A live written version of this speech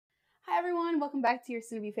everyone, welcome back to your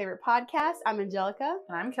soon-to-be favorite podcast. I'm Angelica.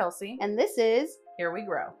 And I'm Kelsey. And this is Here We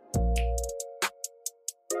Grow.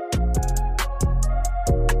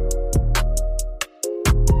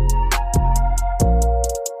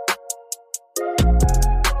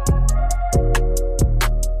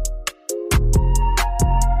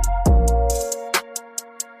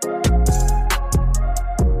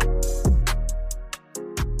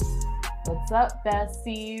 What's up,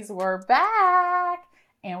 besties? We're back.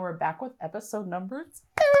 And we're back with episode number 10.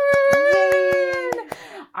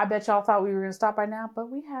 I bet y'all thought we were going to stop by now,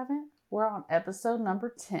 but we haven't. We're on episode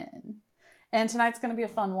number 10. And tonight's going to be a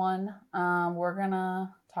fun one. We're going to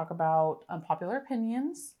talk about unpopular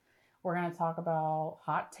opinions. We're going to talk about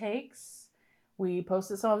hot takes. We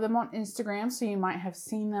posted some of them on Instagram, so you might have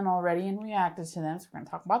seen them already and reacted to them. So we're going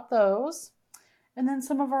to talk about those. And then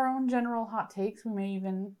some of our own general hot takes. We may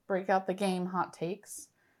even break out the game hot takes.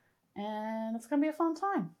 And it's going to be a fun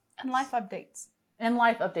time. and life updates. And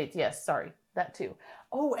life updates, yes, sorry. That too.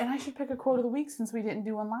 Oh, and I should pick a quote of the week since we didn't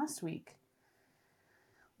do one last week.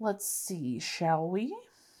 Let's see, shall we?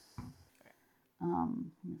 Let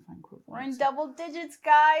me find quote. We're in double digits,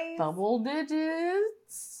 guys. Double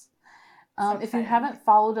digits. So if you exciting. haven't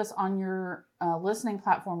followed us on your listening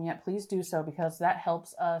platform yet, please do so because that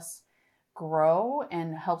helps us grow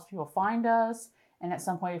and helps people find us. And at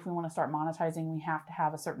some point, if we want to start monetizing, we have to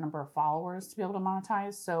have a certain number of followers to be able to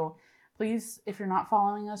monetize. So please, if you're not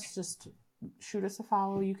following us, just shoot us a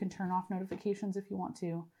follow. You can turn off notifications if you want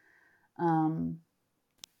to.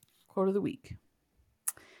 Quote of the week.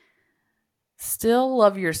 Still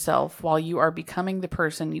love yourself while you are becoming the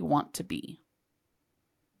person you want to be.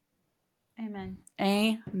 Amen.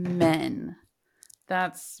 Amen.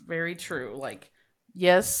 That's very true. Like,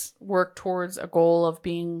 yes, work towards a goal of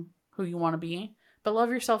being who you want to be, but love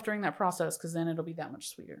yourself during that process because then it'll be that much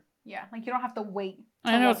sweeter. Yeah, like you don't have to wait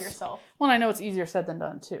I to know love yourself. Well, I know it's easier said than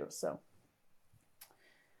done too. So,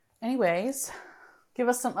 anyways, give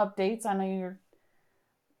us some updates. I know you're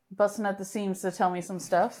busting at the seams to tell me some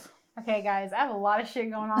stuff. Okay, guys, I have a lot of shit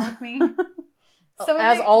going on with me.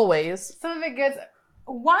 Always. Some of it good.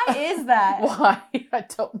 Why is that? Why? I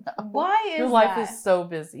don't know. Why is your life that? is so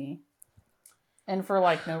busy, and for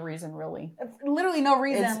like no reason really. Literally no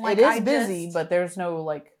reason. It is busy, but there's no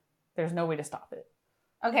way to stop it.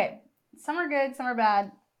 Okay, some are good, some are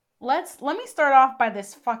bad. Let me start off by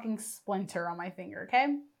this fucking splinter on my finger,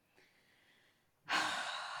 okay?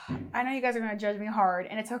 I know you guys are going to judge me hard,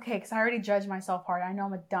 and it's okay, because I already judge myself hard. I know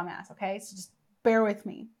I'm a dumbass, okay? So just bear with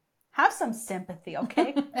me. Have some sympathy,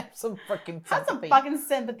 okay? Have some fucking sympathy. Have some fucking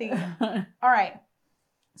sympathy. All right.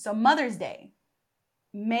 So Mother's Day,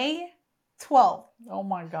 May 12th. Oh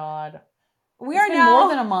my God. We It's are been now more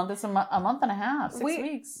than a month. It's a month and a half, 6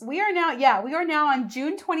 weeks. We are now on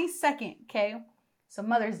June 22nd, okay? So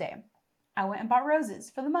Mother's Day. I went and bought roses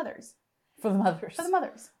for the mothers. For the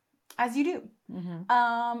mothers. As you do. Mm-hmm.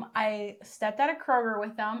 I stepped out of Kroger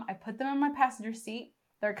with them. I put them in my passenger seat.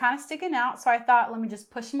 They're kind of sticking out, so I thought, let me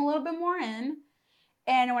just push them a little bit more in.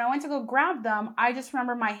 And when I went to go grab them, I just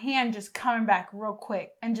remember my hand just coming back real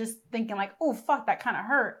quick and just thinking like, oh, fuck, that kind of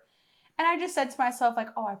hurt. And I just said to myself like,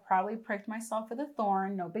 oh, I probably pricked myself with a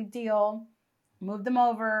thorn. No big deal. Moved them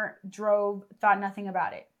over, drove, thought nothing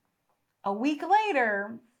about it. A week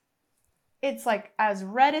later, it's like as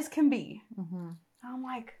red as can be. Mm-hmm. I'm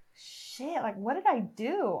like, shit, like, what did I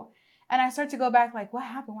do? And I start to go back, like, what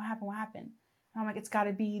happened? And I'm like, it's got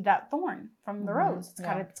to be that thorn from the rose. It's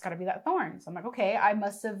got to be that thorn. So I'm like, okay, I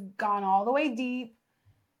must have gone all the way deep.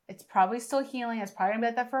 It's probably still healing. It's probably going to be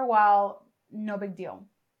like that for a while. No big deal.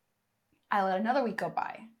 I let another week go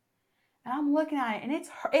by. And I'm looking at it, and it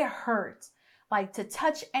hurts. Like, to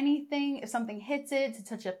touch anything, if something hits it, to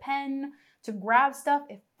touch a pen, to grab stuff,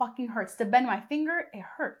 it fucking hurts. To bend my finger, it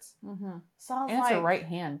hurts. Mm-hmm. So I was and like, it's a right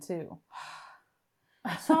hand too.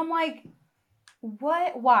 So I'm like,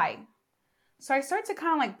 what? Why? So I start to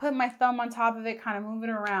kind of like put my thumb on top of it, kind of move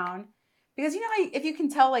it around. Because you know how if you can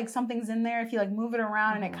tell like something's in there, if you like move it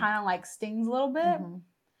around and it kind of like stings a little bit. Mm-hmm.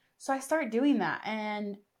 So I start doing that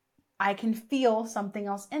and I can feel something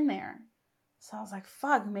else in there. So I was like,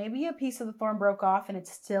 fuck, maybe a piece of the thorn broke off and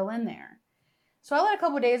it's still in there. So I let a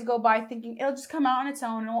couple of days go by thinking it'll just come out on its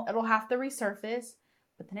own. It'll have to resurface,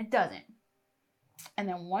 but then it doesn't. And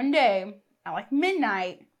then one day at like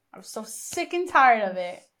midnight, I was so sick and tired of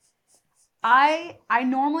it. I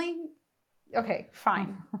normally, okay,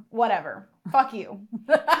 fine, whatever. Fuck you.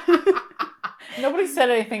 Nobody said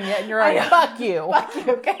anything yet, and you're like, fuck you. Fuck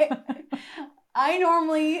you, okay? I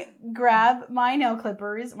normally grab my nail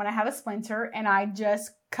clippers when I have a splinter and I just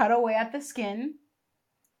cut away at the skin,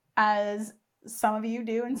 as some of you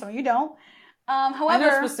do and some of you don't. However, I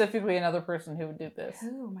know specifically another person who would do this.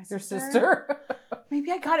 Who? My Your sister? sister.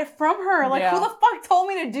 Maybe I got it from her. Like, Yeah. who the fuck told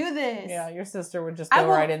me to do this? Yeah, your sister would just go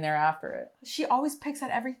right in there after it. She always picks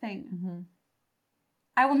at everything. Mm-hmm.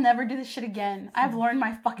 I will never do this shit again. I've learned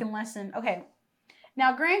my fucking lesson. Okay.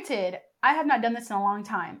 Now, granted, I have not done this in a long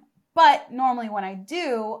time. But normally when I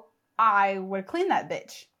do, I would clean that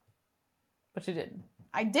bitch. But you didn't.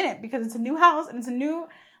 I didn't because it's a new house and it's a new,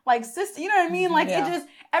 like, system. You know what I mean? Like, Yeah. it just,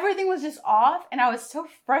 everything was just off. And I was so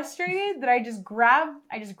frustrated that I just grabbed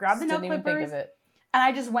the nail clippers. Think of it. And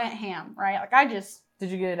I just went ham, right? Like, I just...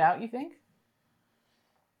 Did you get it out, you think?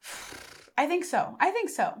 I think so.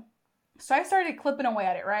 So I started clipping away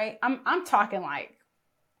at it, right? I'm talking like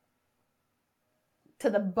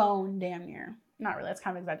to the bone, damn near. Not really. That's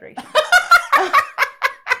kind of exaggeration.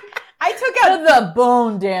 I took out the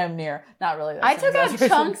bone, damn near. Not really. I took out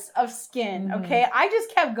chunks of skin. Okay, I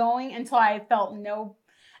just kept going until I felt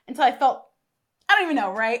I don't even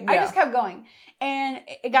know, right? Yeah. I just kept going, and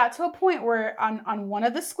it got to a point where on one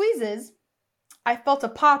of the squeezes, I felt a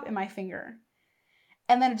pop in my finger.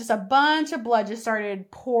 And then just a bunch of blood just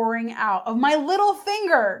started pouring out of my little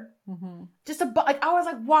finger. Mm-hmm. I was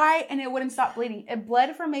like, why? And it wouldn't stop bleeding. It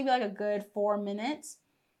bled for maybe like a good 4 minutes.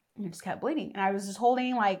 And it just kept bleeding. And I was just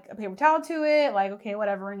holding like a paper towel to it. Like, okay,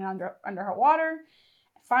 whatever, running under hot water.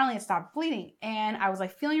 Finally, it stopped bleeding. And I was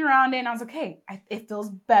like feeling around it. And I was like, okay, it feels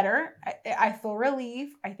better. I feel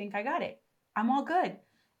relief. I think I got it. I'm all good.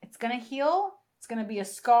 It's going to heal. It's going to be a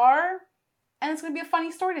scar. And it's going to be a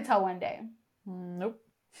funny story to tell one day. Nope.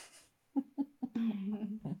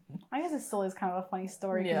 I guess it still is kind of a funny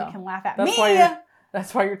story because you can laugh at me.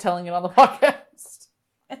 That's why you're telling it on the podcast.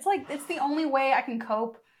 It's like, it's the only way I can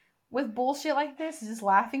cope with bullshit like this is just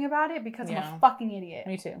laughing about it because I'm a fucking idiot.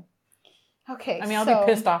 Me too. Okay. I mean, I'll be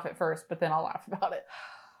pissed off at first, but then I'll laugh about it.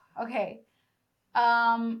 Okay.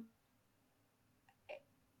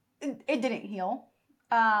 It didn't heal.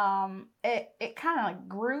 It kind of like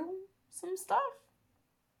grew some stuff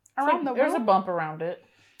around the room. There's a bump around it.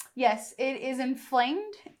 Yes, it is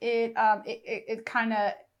inflamed. It kind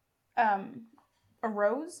of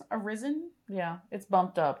arisen. Yeah, it's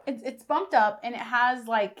bumped up. It's bumped up, and it has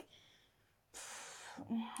like, I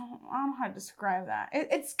don't know how to describe that.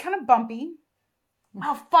 It's kind of bumpy.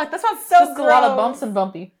 Oh fuck, that sounds so Just gross. a lot of bumps and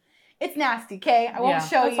bumpy. It's nasty. Okay, I won't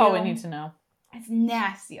show you. That's all we need to know. It's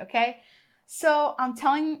nasty. Okay, so I'm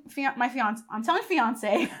telling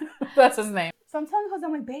fiance. That's his name. So I'm telling Jose,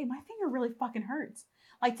 I'm like, babe, my finger really fucking hurts.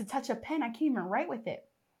 Like, to touch a pen, I can't even write with it.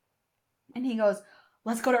 And he goes,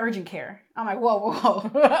 let's go to urgent care. I'm like, whoa.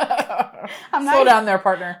 Slow down there,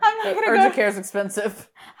 partner. I'm not gonna urgent care is expensive.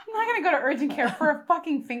 I'm not going to go to urgent care for a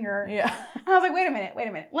fucking finger. Yeah. And I was like, wait a minute.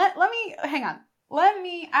 Let me, hang on.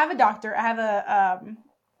 I have a doctor. I have a,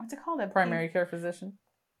 what's it called? A primary care physician.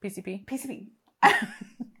 PCP. I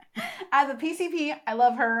have a PCP. I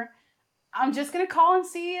love her. I'm just going to call and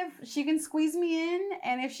see if she can squeeze me in.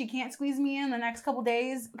 And if she can't squeeze me in the next couple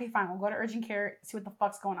days, okay, fine. We'll go to urgent care, see what the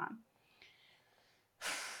fuck's going on.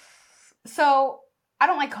 So I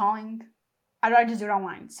don't like calling. I just do it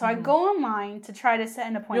online. So I go online to try to set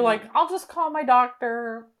an appointment. You're like, I'll just call my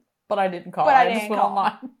doctor. But I didn't call. I just went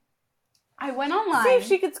online. I went online. See if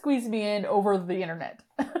she could squeeze me in over the internet.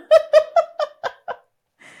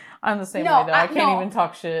 I'm the same way, though. I can't even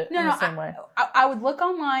talk shit. The same way. I would look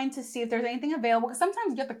online to see if there's anything available. Because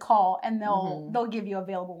sometimes you get the call and they'll give you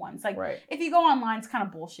available ones. Like, if you go online, it's kind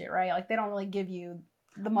of bullshit, right? Like, they don't really give you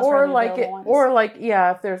the most available ones. Or like,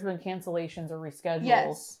 yeah, if there's been cancellations or reschedules.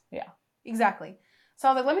 Yes. Yeah. Exactly. So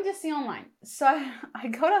I was like, let me just see online. So I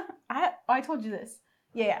go to... I told you this.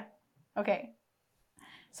 Yeah. Okay.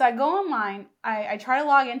 So I go online. I try to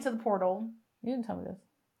log into the portal. You didn't tell me this.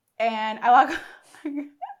 And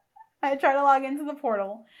I try to log into the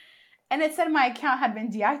portal, and it said my account had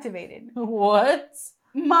been deactivated. What?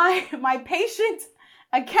 My patient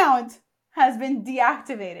account has been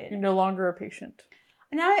deactivated. You're no longer a patient.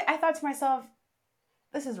 And now I thought to myself,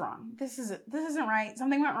 this is wrong. This isn't right.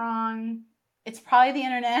 Something went wrong. It's probably the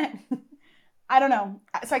internet. I don't know.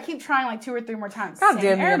 So I keep trying like 2 or 3 more times. God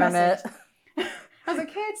damn the internet. I was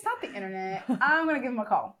like, hey, it's not the internet. I'm going to give him a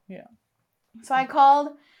call. Yeah. So I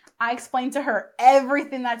called. I explained to her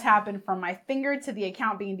everything that's happened from my finger to the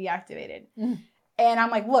account being deactivated. And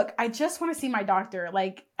I'm like, look, I just want to see my doctor.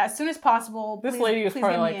 Like, as soon as possible. This lady was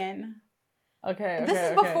probably like, in. Okay.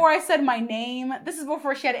 This is before I said my name. This is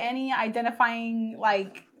before she had any identifying,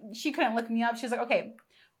 like, she couldn't look me up. She was like, okay,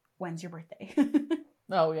 when's your birthday?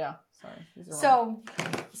 Oh, yeah. Sorry. So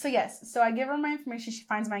yes. So I give her my information. She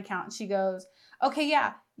finds my account. And she goes, okay,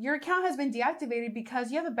 yeah. Your account has been deactivated because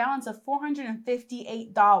you have a balance of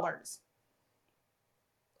 $458.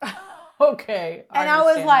 Okay. And I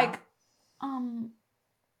was like,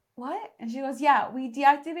 what? And she goes, yeah, we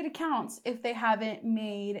deactivate accounts if they haven't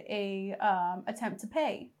made a attempt to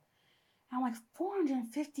pay. And I'm like,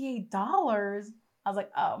 $458? I was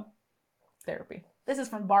like, oh. Therapy. This is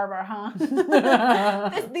from Barbara, huh?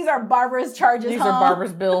 These are Barbara's charges, These are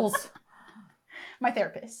Barbara's bills. My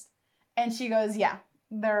therapist. And she goes, yeah,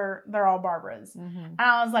 they're all Barbara's. Mm-hmm. And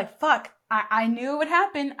I was like, fuck, I knew it would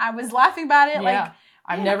happen. I was laughing about it. Yeah. Like,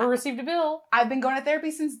 I've never received a bill. I've been going to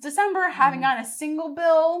therapy since December, haven't gotten a single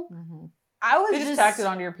bill. Mm-hmm. I was just tacked it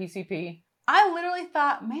onto your PCP. I literally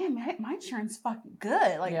thought, man, my insurance fucking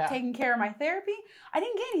good. Like, taking care of my therapy. I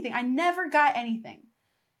didn't get anything. I never got anything.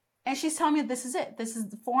 And she's telling me this is it. This is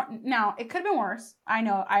the form. Now, it could have been worse. I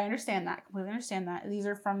know. I understand that. Completely understand that. These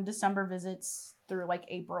are from December visits through like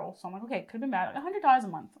April. So I'm like, okay, it could have been bad. Like $100 a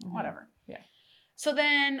month. Whatever. Yeah. So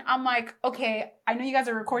then I'm like, okay, I know you guys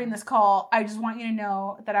are recording this call. I just want you to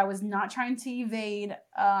know that I was not trying to evade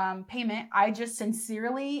payment. I just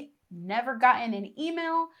sincerely never gotten an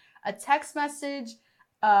email, a text message,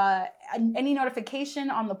 any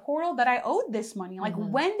notification on the portal that I owed this money. Like,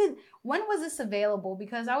 when was this available?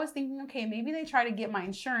 Because I was thinking, okay, maybe they try to get my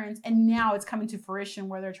insurance and now it's coming to fruition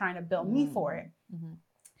where they're trying to bill me for it.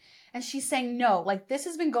 And she's saying, no, like, this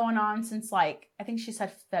has been going on since, like, I think she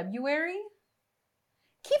said February.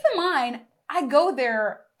 Keep in mind, I go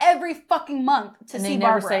there every fucking month to see Barbara. They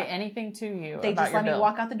never say anything to you. They just let me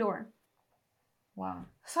walk out the door. Wow.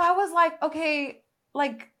 So I was like, okay,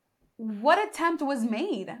 like, what attempt was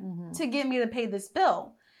made to get me to pay this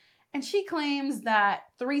bill? And she claims that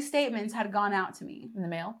 3 statements had gone out to me. In the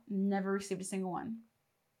mail? Never received a single one.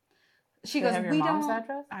 She Do goes, they have your mom's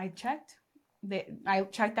address? I checked. I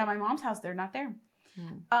checked at my mom's house. They're not there.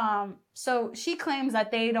 So she claims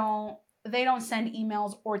that they don't send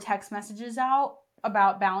emails or text messages out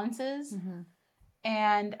about balances.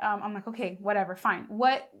 And I'm like, okay, whatever, fine.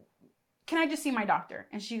 What, can I just see my doctor?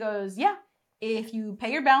 And she goes, yeah, if you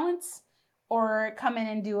pay your balance or come in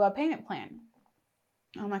and do a payment plan.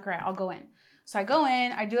 I'm like, all right, I'll go in. So I go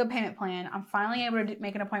in, I do a payment plan. I'm finally able to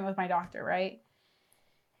make an appointment with my doctor, right?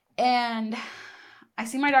 And I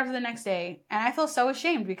see my doctor the next day, and I feel so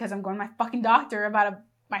ashamed because I'm going to my fucking doctor about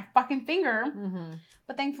my fucking finger.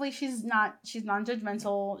 But thankfully, she's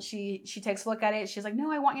non-judgmental. She takes a look at it. She's like,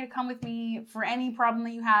 no, I want you to come with me for any problem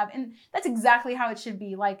that you have. And that's exactly how it should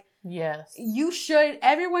be. Like, yes,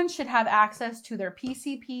 everyone should have access to their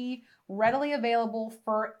PCP readily available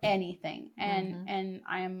for anything. And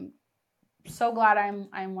I am so glad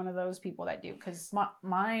I'm one of those people that do, because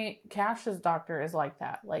my Cash's doctor is like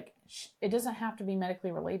that. Like, it doesn't have to be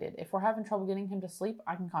medically related. If we're having trouble getting him to sleep,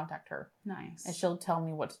 I can contact her. Nice. And she'll tell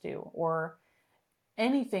me what to do. Or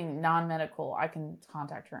anything non-medical, I can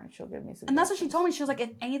contact her and she'll give me suggestions. And that's what she told me. She was like,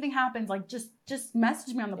 if anything happens, like, just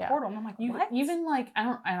message me on the portal. And I'm like, what? Even like, I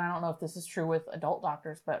don't know if this is true with adult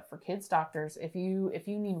doctors, but for kids doctors, if you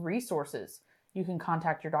need resources, you can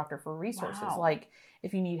contact your doctor for resources. Wow. Like,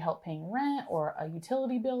 if you need help paying rent or a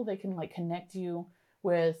utility bill, they can like connect you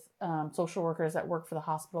with social workers that work for the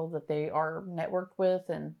hospital that they are networked with,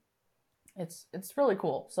 and it's really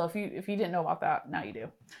cool. So if you didn't know about that, now you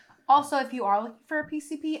do. Also, if you are looking for a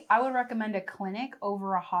PCP, I would recommend a clinic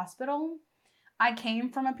over a hospital. I came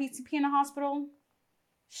from a PCP in a hospital.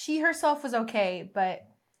 She herself was okay, but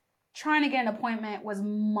trying to get an appointment was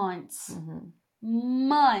months.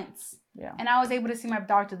 Months. Yeah. And I was able to see my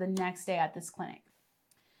doctor the next day at this clinic.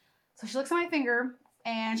 So she looks at my finger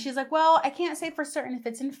and she's like, well, I can't say for certain if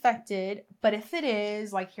it's infected, but if it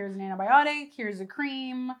is, like, here's an antibiotic, here's a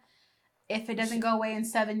cream. If it doesn't go away in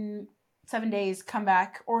 7 days, come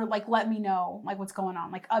back, or like, let me know, like, what's going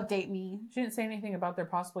on, like, update me. She didn't say anything about there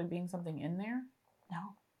possibly being something in there? No.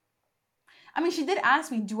 I mean, she did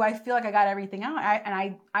ask me, do I feel like I got everything out?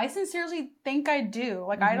 I sincerely think I do.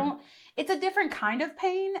 Like, I don't, it's a different kind of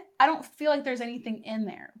pain. I don't feel like there's anything in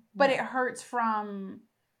there, but it hurts from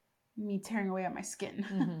me tearing away at my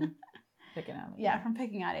skin. Picking at it. Yeah, from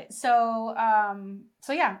picking at it. So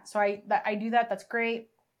yeah, so I do that. That's great.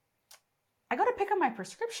 I go to pick up my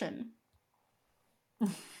prescription.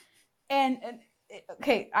 and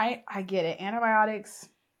okay, I get it. Antibiotics,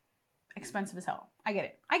 expensive as hell. I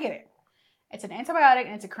get it. It's an antibiotic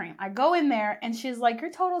and it's a cream. I go in there and she's like,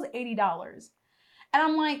 your total's $80. And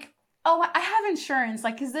I'm like, oh, I have insurance.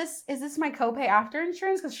 Like, is this my copay after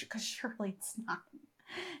insurance? Because surely it's not.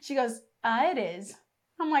 She goes, it is.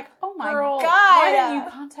 I'm like, oh my Girl, God. Why didn't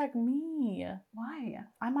you contact me? Why?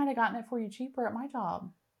 I might have gotten it for you cheaper at my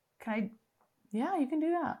job. Can I? Yeah, you can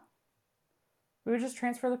do that. We would just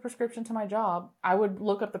transfer the prescription to my job. I would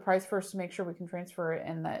look up the price first to make sure we can transfer it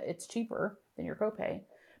and that it's cheaper than your copay.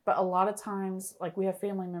 But a lot of times, like we have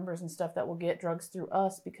family members and stuff that will get drugs through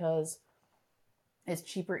us because it's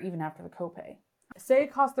cheaper even after the copay. Say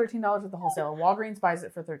it costs $13 at the wholesaler. Walgreens buys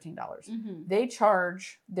it for $13. Mm-hmm. They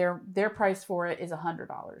charge their price for it is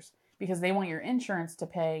 $100 because they want your insurance to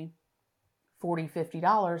pay $40,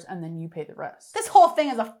 $50, and then you pay the rest. This whole thing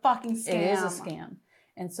is a fucking scam. It is a scam.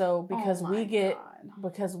 And so because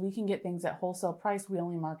we can get things at wholesale price, we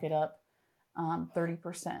only mark it up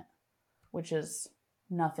 30%, which is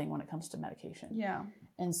nothing when it comes to medication. Yeah.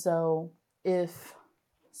 And so if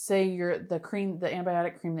say the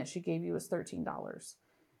antibiotic cream that she gave you was $13,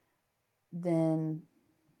 then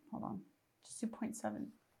hold on. Just 2.7.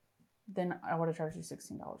 Then I would have charged you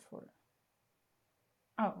 $16 for it.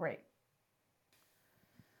 Oh, right.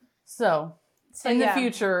 So in the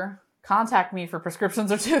future, contact me for prescriptions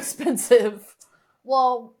are too expensive.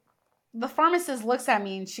 Well, the pharmacist looks at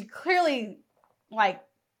me and she clearly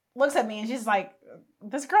looks at me and she's like,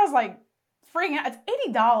 this girl's like freaking out. It's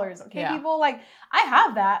 $80. Okay, people, like, I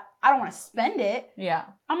have that. I don't want to spend it. Yeah.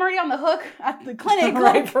 I'm already on the hook at the clinic.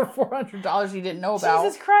 Right, for $400 you didn't know about.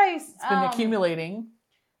 Jesus Christ. It's been accumulating.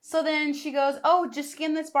 So then she goes, oh, just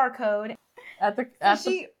scan this barcode.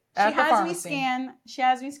 She has me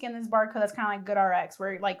scan this barcode that's kind of like GoodRx,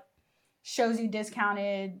 where it like shows you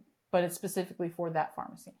discounted. But it's specifically for that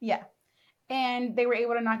pharmacy. Yeah. And they were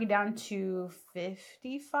able to knock it down to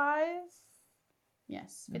 55.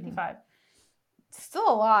 Yes, 55. Mm-hmm. Still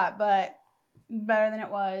a lot, but better than it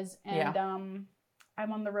was. And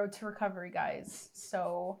I'm on the road to recovery, guys.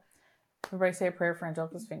 So everybody say a prayer for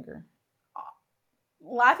Angelica's finger.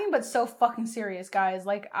 Laughing, but so fucking serious, guys.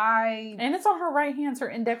 And it's on her right hand. It's her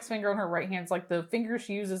index finger on her right hand. It's like the finger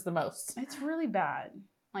she uses the most. It's really bad.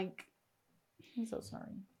 Like, I'm so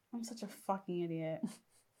sorry. I'm such a fucking idiot.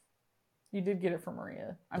 You did get it from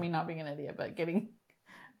Maria. I mean, not being an idiot, but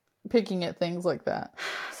picking at things like that.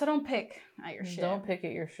 So don't pick at your shit. Don't pick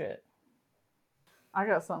at your shit. I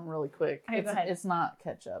got something really quick. Okay, go ahead. It's not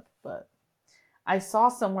ketchup, but I saw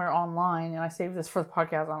somewhere online, and I saved this for the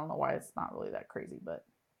podcast. I don't know why it's not really that crazy, but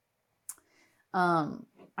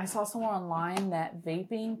I saw somewhere online that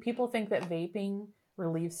people think that vaping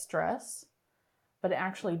relieves stress, but it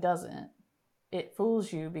actually doesn't. It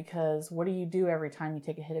fools you because what do you do every time you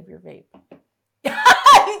take a hit of your vape?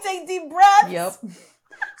 You take deep breaths? Yep.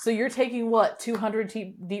 So you're taking what, 200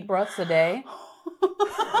 deep breaths a day? Isn't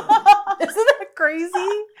that crazy?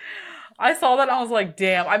 I saw that and I was like,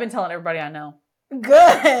 damn, I've been telling everybody I know.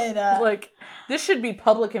 Good. Like, this should be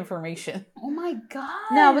public information. Oh my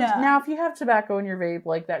God. Now, if you have tobacco in your vape,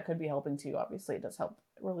 like, that could be helping too. Obviously, it does help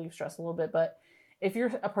relieve stress a little bit. But if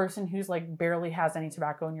you're a person who's, like, barely has any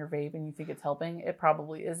tobacco in your vape and you think it's helping, it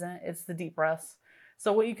probably isn't. It's the deep breaths.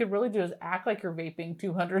 So what you could really do is act like you're vaping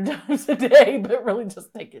 200 times a day, but really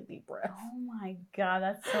just take a deep breath. Oh my God,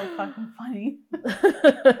 that's so fucking funny.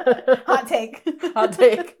 Hot take. Hot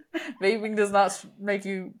take. Vaping does not make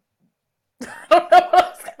you... I don't know what I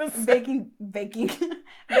was going to say.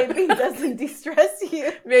 Vaping doesn't de-stress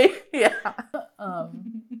you. Yeah.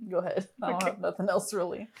 Go ahead. I don't have nothing else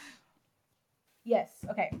really. Yes.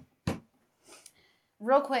 Okay.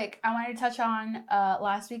 Real quick, I wanted to touch on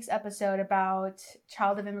last week's episode about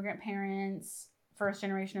child of immigrant parents, first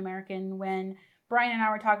generation American, when Brian and I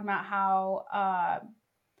were talking about how,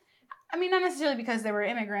 I mean, not necessarily because they were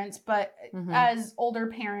immigrants, but as older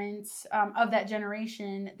parents of that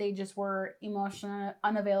generation, they just were emotionally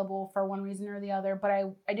unavailable for one reason or the other. But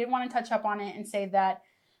I did want to touch up on it and say that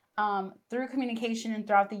through communication and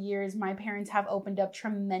throughout the years, my parents have opened up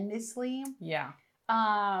tremendously. Yeah.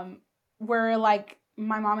 Where, like,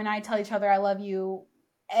 my mom and I tell each other I love you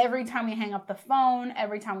every time we hang up the phone,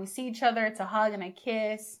 every time we see each other. It's a hug and a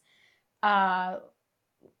kiss.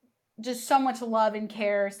 Just so much love and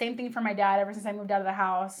care. Same thing for my dad ever since I moved out of the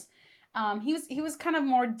house. He was kind of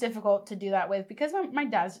more difficult to do that with because my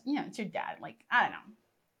dad's, it's your dad. Like, I don't know,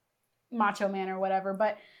 macho man or whatever.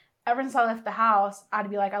 But ever since I left the house, I'd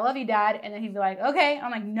be like, I love you, Dad. And then he'd be like, okay. I'm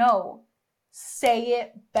like, no, say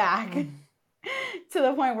it back. To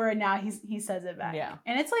the point where now he says it back. Yeah.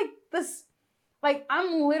 And it's like this, like,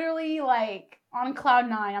 I'm literally like on cloud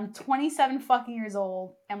 9. I'm 27 fucking years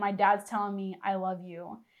old and my dad's telling me I love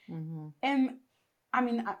you. Mm-hmm. And I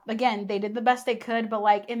mean, again, they did the best they could, but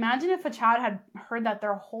like, imagine if a child had heard that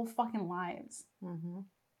their whole fucking lives. Mm-hmm.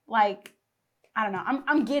 Like, I don't know.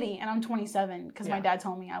 I'm giddy and I'm 27 because my dad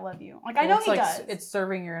told me I love you. Like, I know he does. It's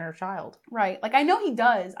serving your inner child. Right. Like, I know he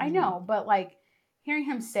does. I know, but like, hearing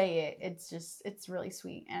him say it, it's really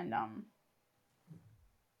sweet. And,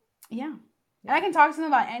 yeah. And I can talk to them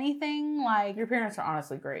about anything. Like, your parents are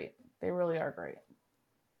honestly great. They really are great.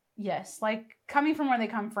 Yes, like coming from where they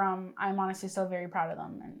come from, I'm honestly so very proud of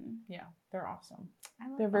them, and Yeah, they're awesome.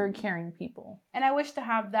 they're very caring people, and I wish to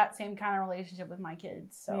have that same kind of relationship with my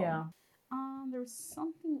kids. So yeah. There was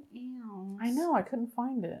something else. I know, I couldn't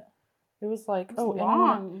find it. It was like, oh,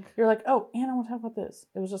 long. You're like, oh, Anna, I want to talk about this.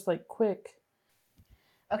 It was just like quick.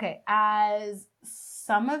 Okay, as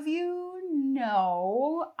some of you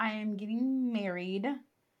know, I am getting married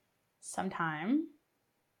sometime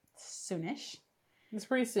soonish. It's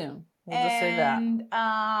pretty soon. We'll just say that. And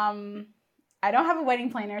I don't have a wedding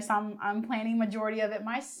planner, so I'm planning majority of it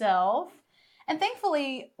myself. And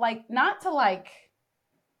thankfully, like, not to like,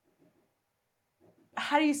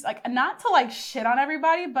 how do you like, not to like shit on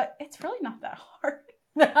everybody, but it's really not that hard.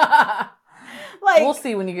 Like, we'll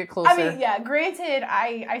see when you get closer. I mean, yeah, granted,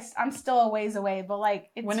 I'm still a ways away, but like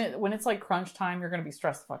when it's like crunch time, you're gonna be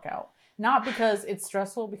stressed the fuck out. Not because it's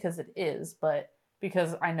stressful, because it is, but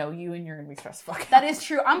because I know you and you're gonna be stressed the fuck out. That is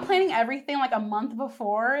true. I'm planning everything like a month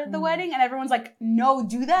before the wedding, and everyone's like, "No,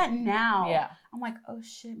 do that now." Yeah. I'm like, "Oh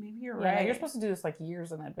shit, maybe you're right." right. You're supposed to do this like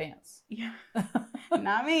years in advance. Yeah.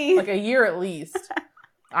 Not me. Like a year at least.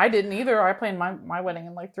 I didn't either. I planned my wedding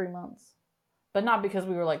in like 3 months, but not because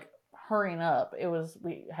we were like hurrying up. It was,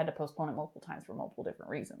 we had to postpone it multiple times for multiple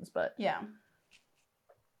different reasons, but yeah,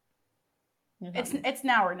 it's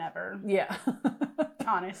now or never. Yeah.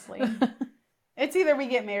 Honestly, it's either we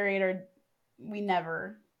get married or we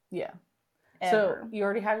never. Yeah. Ever. So you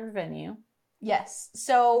already have your venue. Yes.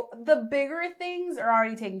 So the bigger things are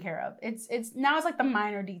already taken care of. It's now it's like the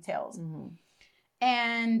minor details. Mm-hmm.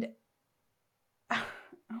 And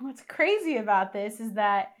what's crazy about this is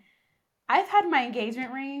that I've had my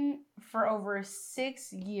engagement ring for over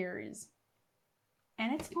 6 years,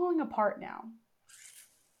 and it's falling apart now.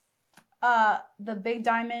 The big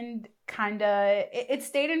diamond it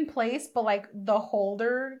stayed in place, but like the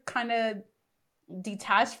holder kind of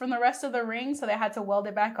detached from the rest of the ring, so they had to weld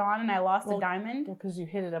it back on, and I lost the diamond. Well, because you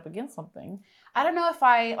hit it up against something. I don't know if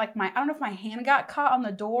I don't know if my hand got caught on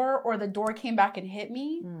the door or the door came back and hit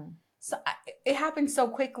me. So it happened so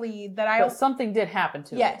quickly that But something did happen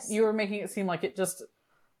to it. Yes. You were making it seem like it just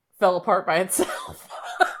fell apart by itself.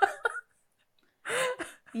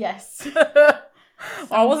 Yes.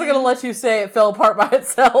 I wasn't going to let you say it fell apart by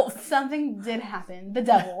itself. Something did happen. The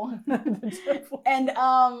devil. And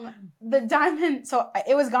the diamond, so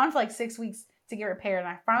it was gone for like 6 weeks to get repaired, and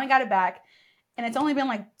I finally got it back. And it's only been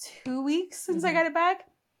like 2 weeks since I got it back.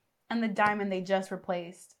 And the diamond they just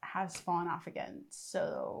replaced has fallen off again.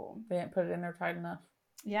 So they didn't put it in there tight enough.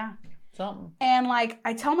 Yeah. Something. And like,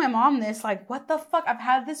 I tell my mom this, like, what the fuck? I've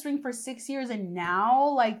had this ring for 6 years and now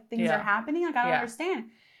like things are happening. Like, I don't understand.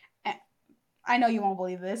 And I know you won't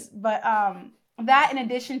believe this, but that in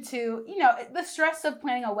addition to, you know, the stress of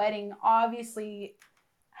planning a wedding obviously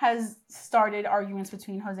has started arguments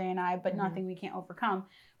between Jose and I, but nothing we can't overcome.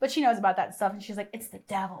 But she knows about that stuff, and she's like, it's the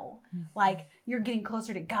devil. Like, you're getting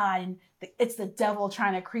closer to God, and it's the devil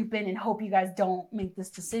trying to creep in and hope you guys don't make this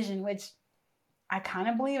decision, which I kind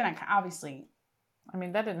of believe, and I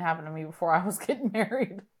mean, that didn't happen to me before I was getting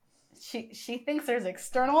married. She thinks there's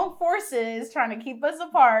external forces trying to keep us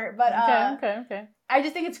apart, but okay. I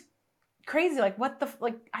just think it's crazy. Like, what the,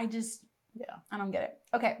 I don't get it.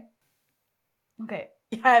 Okay.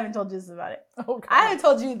 I haven't told you this about it. Okay. I haven't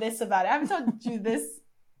told you this about it. I haven't told you this.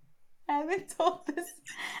 I haven't told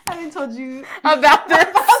you about this.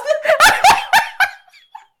 I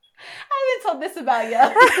haven't told this about you.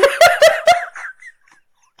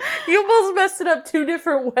 You almost messed it up 2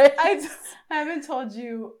 different ways. I haven't told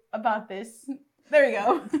you about this. There we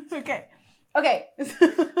go. Okay.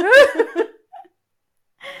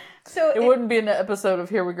 So it wouldn't be an episode of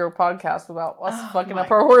Here We Go podcast without us fucking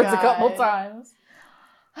up our words a couple times.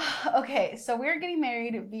 Okay, so we're getting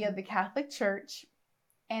married via the Catholic Church.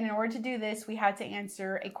 And in order to do this, we had to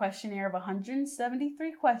answer a questionnaire of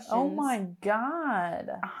 173 questions. Oh my God.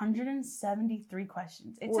 173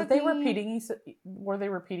 questions. Were they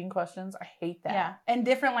repeating questions? I hate that. Yeah. And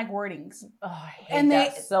different like wordings. Oh, I hate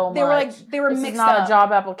that so much. They were this mixed is not up. A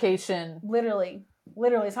job application. Literally. So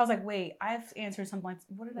I was like, wait, I have to answer something like,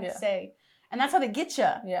 what did I say? And that's how they get you.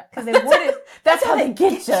 Yeah. Because they wouldn't. That's how they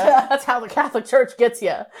get you. That's how the Catholic Church gets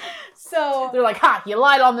you. So they're like, ha, you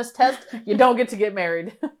lied on this test. You don't get to get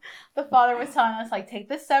married. The father was telling us, like, take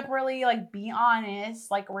this separately. Like, be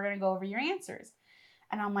honest. Like, we're going to go over your answers.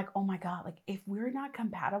 And I'm like, oh my God. Like, if we're not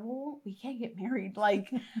compatible, we can't get married.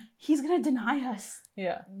 Like, he's going to deny us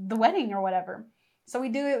the wedding or whatever. So we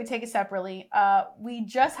do it. We take it separately. We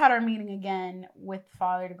just had our meeting again with the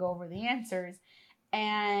father to go over the answers.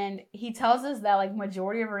 And he tells us that like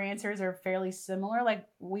majority of our answers are fairly similar. Like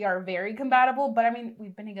we are very compatible, but I mean,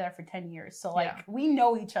 we've been together for 10 years. So like we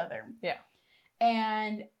know each other. Yeah.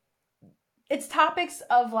 And it's topics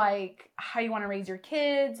of like how you want to raise your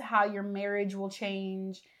kids, how your marriage will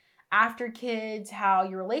change after kids, how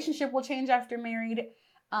your relationship will change after married,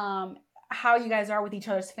 how you guys are with each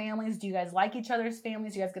other's families. Do you guys like each other's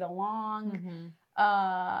families? Do you guys get along?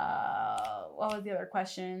 What was the other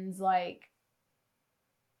questions? Like,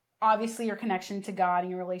 obviously your connection to God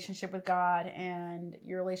and your relationship with God and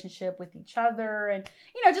your relationship with each other. And,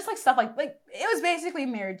 you know, just like stuff like it was basically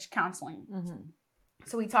marriage counseling.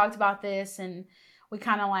 So we talked about this and we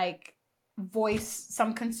kind of like voiced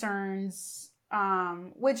some concerns,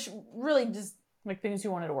 which really just like things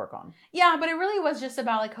you wanted to work on. Yeah, but it really was just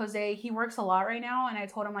about like Jose, he works a lot right now. And I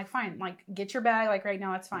told him like, fine, like get your bag. Like right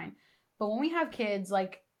now, it's fine. But when we have kids,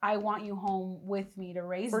 like I want you home with me to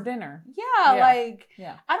raise for dinner. Yeah, like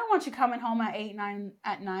I don't want you coming home at 8, 9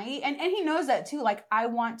 at night. And he knows that too. Like I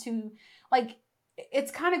want to like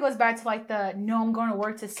it's kind of goes back to like the no, I'm going to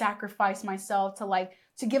work to sacrifice myself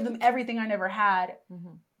to give them everything I never had.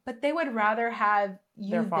 But they would rather have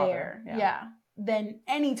you there, than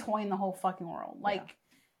any toy in the whole fucking world. Like,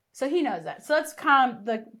 so he knows that. So that's kind of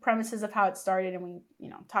the premises of how it started, and we, you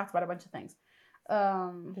know, talked about a bunch of things.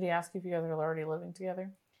 Did he ask if you guys are already living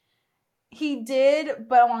together? He did,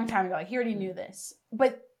 but a long time ago. Like, he already knew this.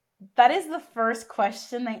 But that is the first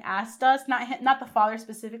question they asked us. Not the father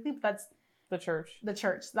specifically, but that's the church. The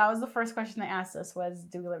church. That was the first question they asked us was,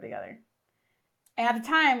 do we live together? And at the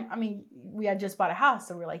time, I mean, we had just bought a house,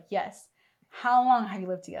 so we were like, yes. How long have you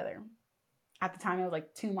lived together? At the time, it was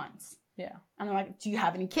like 2 months. Yeah. And they're like, do you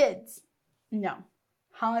have any kids? No.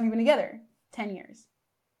 How long have you been together? 10 years.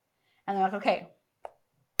 And they're like, okay.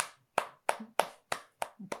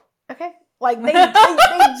 Okay. Like, they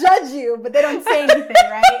judge you, but they don't say anything,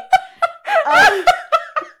 right?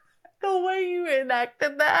 The way you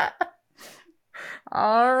enacted that.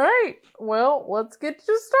 All right. Well, let's get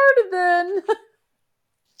you started then.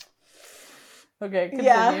 Okay, continue.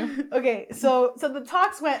 Yeah. Okay, so the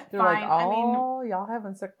talks went They're fine. Like, oh, I mean, y'all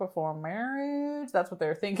having sex before marriage? That's what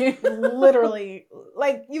they're thinking. Literally.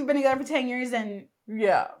 Like, you've been together for 10 years and...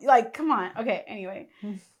 Yeah. Like, come on. Okay, anyway.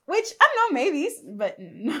 Which, I don't know, maybe, but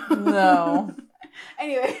no. No.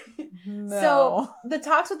 Anyway. No. So, the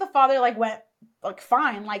talks with the father, like, went, like,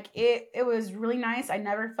 fine. Like, it was really nice. I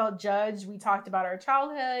never felt judged. We talked about our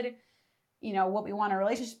childhood, you know, what we want our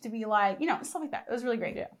relationship to be like, you know, stuff like that. It was really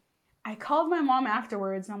great. Yeah. I called my mom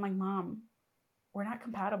afterwards and I'm like, Mom, we're not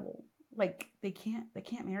compatible. Like, they can't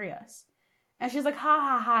marry us. And she's like, ha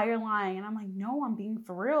ha ha, you're lying. And I'm like, no, I'm being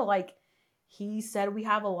for real. Like, he said we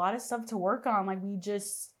have a lot of stuff to work on. Like,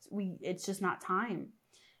 it's just not time.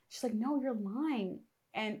 She's like, no, you're lying.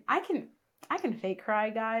 And I can fake cry,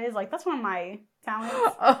 guys. Like, that's one of my talents.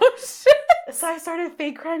 Oh, shit. So I started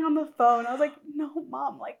fake crying on the phone. I was like, no,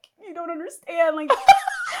 Mom, like, you don't understand. Like,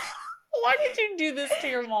 why did you do this to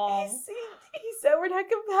your mom? He said we're not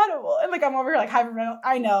compatible. And like, I'm over here like,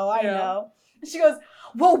 I know. And she goes,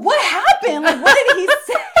 well, what happened? Like, what did he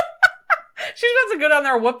say? She's about to go down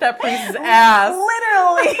there and whoop that priest's ass.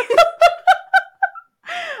 Literally.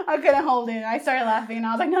 I couldn't hold it. I started laughing and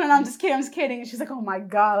I was like, no, I'm just kidding. And she's like, oh my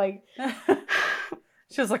God. Like,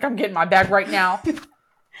 she was like, I'm getting my bag right now.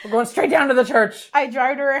 We're going straight down to the church. I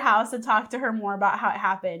drive to her house to talk to her more about how it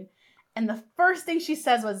happened. And the first thing she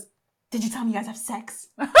says was, did you tell me you guys have sex?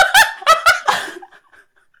 I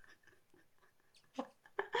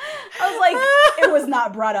was like, it was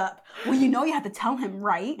not brought up. Well, you know you have to tell him,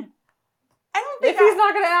 right? I don't think if he's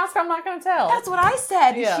not going to ask, I'm not going to tell. That's what I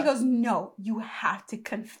said. Yeah. She goes, no, you have to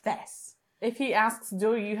confess. If he asks,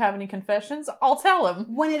 do you have any confessions? I'll tell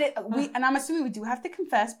him. And I'm assuming we do have to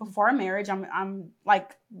confess before our marriage. I'm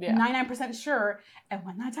like 99% sure. And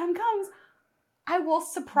when that time comes, I will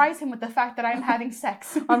surprise him with the fact that I'm having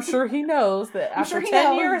sex. I'm sure he knows that after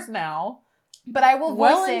 10 years now. But I will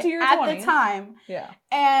voice it at 20s. the time. Yeah.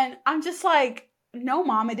 And I'm just like, no,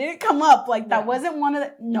 Mom, it didn't come up. Like, that wasn't one of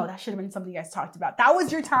the... No, that should have been something you guys talked about. That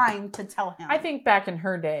was your time to tell him. I think back in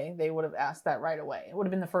her day, they would have asked that right away. It would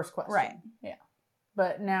have been the first question. Right. Yeah.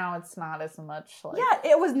 But now it's not as much like...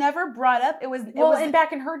 Yeah, it was never brought up. And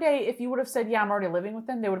back in her day, if you would have said, yeah, I'm already living with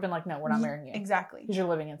them, they would have been like, no, we're not marrying you. Exactly. Because you're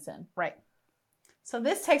living in sin. Right. So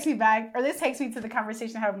this takes me to the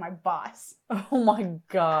conversation I had with my boss. Oh my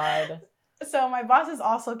God. So my boss is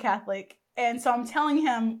also Catholic. And so I'm telling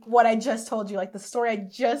him what I just told you, like the story I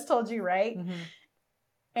just told you, right? Mm-hmm.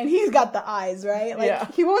 And he's got the eyes, right?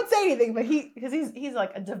 Like he won't say anything, but because he's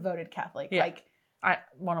like a devoted Catholic. Yeah. Like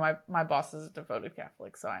one of my bosses is a devoted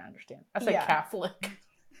Catholic, so I understand. I say Catholic.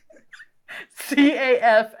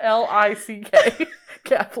 Caflick.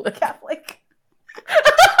 Catholic. Catholic.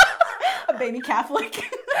 A baby Catholic.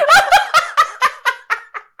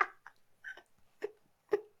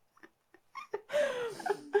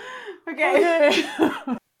 Okay.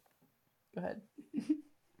 Go ahead.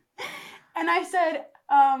 And I said,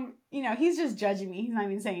 he's just judging me. He's not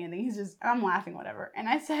even saying anything. I'm laughing, whatever. And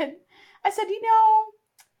I said, I think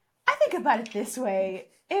about it this way.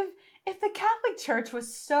 If the Catholic Church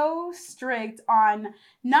was so strict on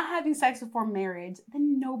not having sex before marriage,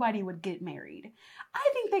 then nobody would get married. I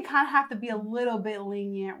think they kind of have to be a little bit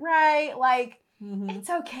lenient, right? Like, it's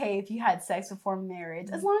okay if you had sex before marriage.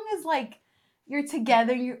 As long as, like, you're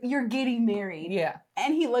together, you're getting married. Yeah.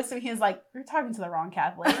 And he looks at me, he's like, you're talking to the wrong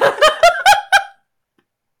Catholic.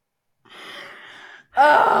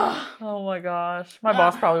 Oh my gosh. My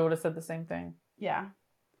boss probably would have said the same thing. Yeah.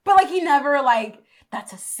 But, like, he never, like,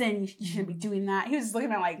 that's a sin. You shouldn't be doing that. He was just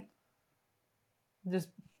looking at me like, just,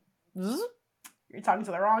 you're talking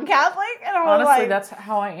to the wrong Catholic? And I was honestly, like, that's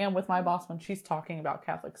how I am with my boss when she's talking about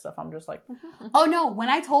Catholic stuff. I'm just like, oh no. When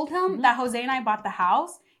I told him that Jose and I bought the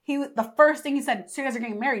house, the first thing he said, so you guys are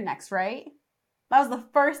getting married next, right? That was the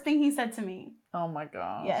first thing he said to me. oh my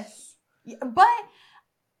gosh. Yes. But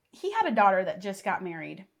he had a daughter that just got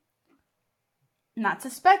married. Not to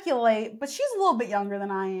speculate, but she's a little bit younger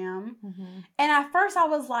than I am. And at first I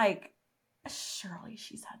was like, surely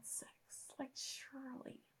she's had sex. Like,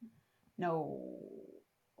 surely. No.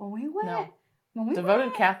 When we went.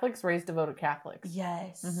 Devoted Catholics raise devoted Catholics.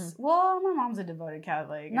 Yes. Well, my mom's a devoted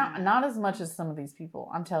Catholic. Not as much as some of these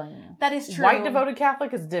people, I'm telling you. That is true. White devoted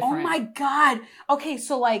Catholic is different. Oh my God. Okay,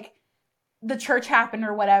 so like the church happened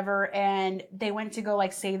or whatever, and they went to go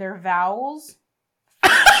like say their vows. It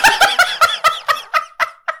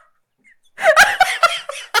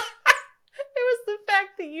was the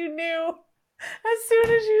fact that you knew as soon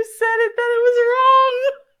as you said it that it was wrong.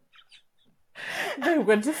 They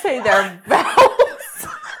went to say their vows.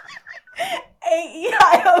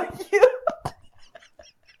 A-E-I-O-U.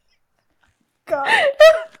 God.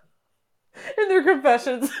 In their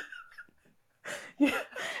confessions. Yeah.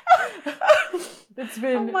 It's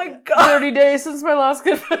been oh my God. 30 days since my last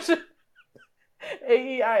confession.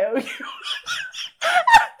 A-E-I-O-U.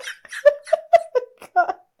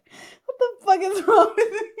 God. What the fuck is wrong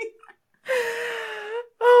with me?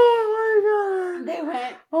 Oh my God. They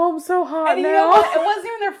went. Oh, I'm so hot and now. You know what? It wasn't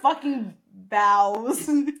even their fucking vows.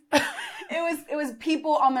 It was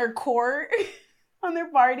people on their court, on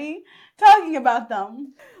their party, talking about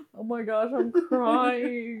them. Oh my gosh, I'm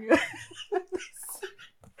crying.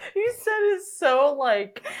 You said it so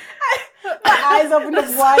like... My eyes opened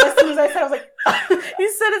up wide as soon as I said it. I was like...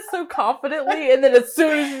 You said it so confidently, and then as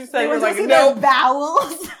soon as you said it, you were like, no.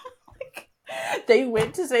 Vowels. They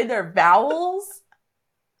went to say their vowels?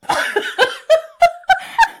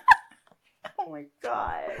 Oh my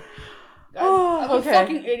God. Guys, I'm a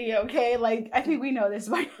fucking idiot, okay? Like, I think we know this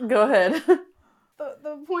by now. Go ahead.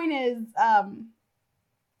 The point is,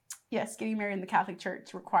 yes, getting married in the Catholic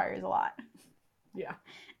Church requires a lot. Yeah.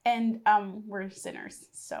 And we're sinners,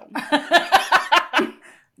 so.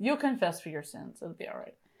 You'll confess for your sins. It'll be all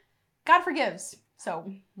right. God forgives,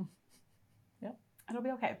 so. Yep. It'll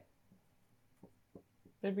be okay.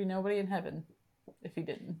 There'd be nobody in heaven if he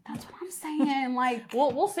didn't. That's what I'm saying. Like,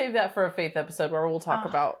 we'll save that for a faith episode where we'll talk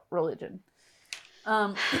about religion.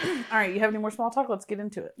 All right, you have any more small talk? Let's get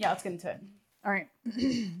into it. Yeah, let's get into it. All right.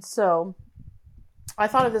 So, I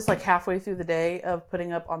thought of this like halfway through the day of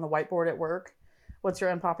putting up on the whiteboard at work. What's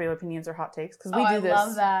your unpopular opinions or hot takes? Because we do this. I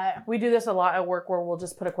love that. We do this a lot at work where we'll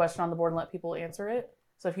just put a question on the board and let people answer it.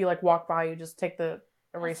 So if you like walk by, you just take the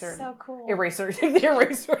eraser. That's so cool. Take the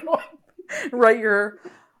eraser and write your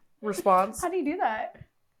response. How do you do that?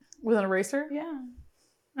 With an eraser? Yeah.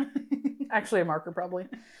 Actually, a marker probably.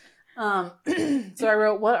 So I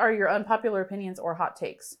wrote, what are your unpopular opinions or hot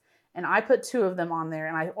takes? And I put 2 of them on there,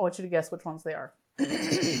 and I want you to guess which ones they are.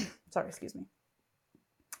 Sorry, excuse me.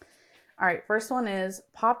 All right, first one is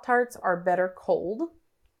Pop-Tarts are better cold.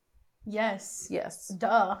 Yes. Yes.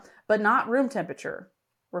 Duh. But not room temperature.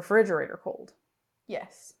 Refrigerator cold.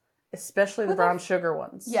 Yes. Especially the brown sugar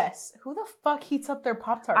ones. Yes. Who the fuck heats up their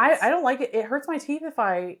Pop-Tarts? I don't like it. It hurts my teeth if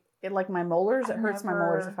like my molars. It hurts my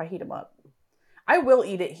molars if I heat them up. I will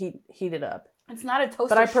eat it heated up. It's not a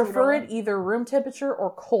toaster. But I prefer it either room temperature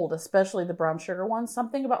or cold, especially the brown sugar ones.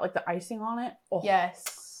 Something about like the icing on it. Oh.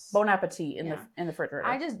 Yes. Bon appetit in the refrigerator.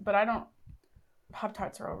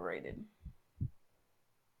 Pop-Tarts are overrated.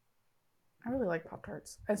 I really like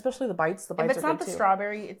Pop-Tarts. Especially the bites. The bites if it's are not good the too.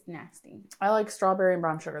 Strawberry, it's nasty. I like strawberry and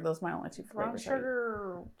brown sugar. Those are my only 2 flavors. Brown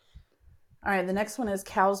sugar. All right, the next one is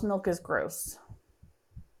cow's milk is gross.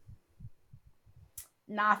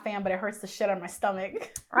 not a fan, but it hurts the shit out of my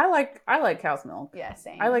stomach. I like cow's milk. Yeah,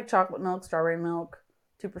 same. I like chocolate milk, strawberry milk,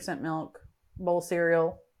 2% milk, bowl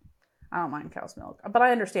cereal. I don't mind cow's milk, but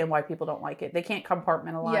I understand why people don't like it. They can't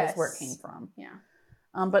compartmentalize where it came from. Yeah.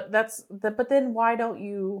 But then why don't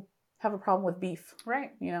you have a problem with beef?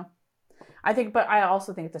 Right. You know, but I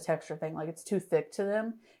also think it's a texture thing. Like it's too thick to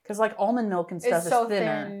them because like almond milk and stuff is so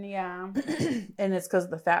thinner. Thin, yeah. And it's because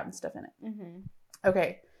of the fat and stuff in it. Mm-hmm.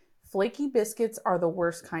 Okay. Flaky biscuits are the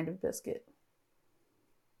worst kind of biscuit.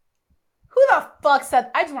 Who the fuck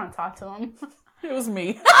said? I just want to talk to him. It was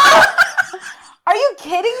me. Are you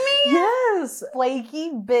kidding me? Yes.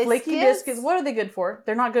 Flaky biscuits. Flaky biscuits. What are they good for?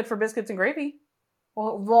 They're not good for biscuits and gravy.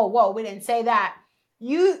 Whoa. We didn't say that.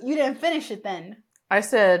 You didn't finish it then. I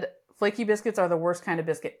said flaky biscuits are the worst kind of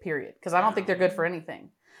biscuit, period. Because I don't think they're good for anything.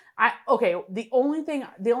 The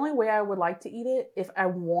only way I would like to eat it, if I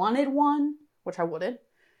wanted one, which I wouldn't,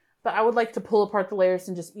 but I would like to pull apart the layers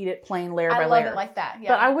and just eat it plain layer by layer. I love it like that, yeah.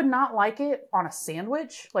 But I would not like it on a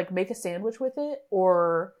sandwich, like make a sandwich with it,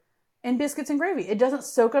 or in biscuits and gravy. It doesn't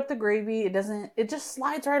soak up the gravy. It just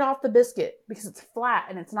slides right off the biscuit because it's flat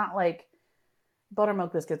and it's not like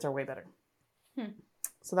buttermilk biscuits are way better.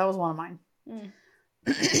 So that was one of mine.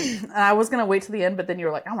 And I was going to wait till the end, but then you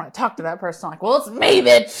were like, I want to talk to that person. I'm like, well, it's me,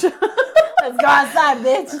 bitch. Let's go outside,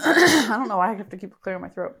 bitch. I don't know why I have to keep clearing my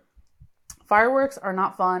throat. Fireworks are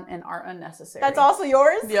not fun and are unnecessary. That's also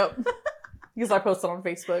yours? Yep. Because I posted on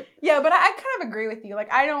Facebook. Yeah, but I kind of agree with you.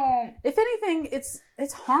 Like, I don't... If anything,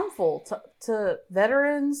 it's harmful to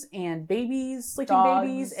veterans and babies, sleeping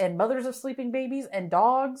babies, and mothers of sleeping babies, and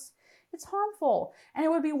dogs. It's harmful. And it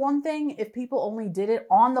would be one thing if people only did it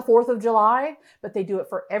on the 4th of July, but they do it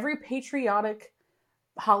for every patriotic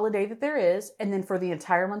holiday that there is, and then for the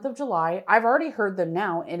entire month of July. I've already heard them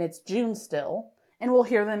now, and it's June still, and we'll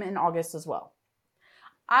hear them in August as well.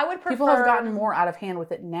 I would prefer... People have gotten more out of hand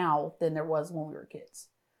with it now than there was when we were kids.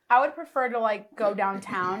 I would prefer to, like, go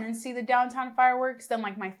downtown and see the downtown fireworks than,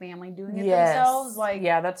 like, my family doing it themselves. Like,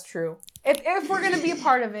 yeah, that's true. If we're going to be a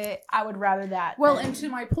part of it, I would rather that. Well, and to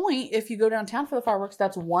my point, if you go downtown for the fireworks,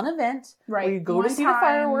 that's one event. Right. Where you go to see the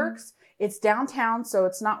fireworks. It's downtown, so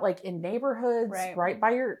it's not, like, in neighborhoods right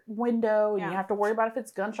by your window. And you have to worry about if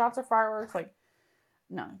it's gunshots or fireworks. Like,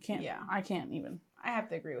 no, I can't. Yeah. I can't even. I have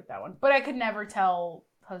to agree with that one. But I could never tell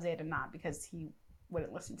Jose to not because he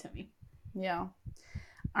wouldn't listen to me. Yeah.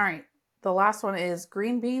 All right. The last one is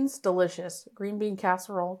green beans, delicious. Green bean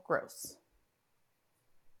casserole, gross.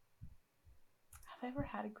 Have I ever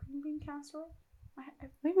had a green bean casserole? I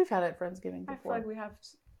think we've had it at Friendsgiving before. I feel like we have.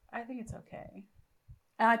 I think it's okay.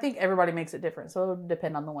 And I think everybody makes it different, so it would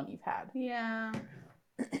depend on the one you've had. Yeah.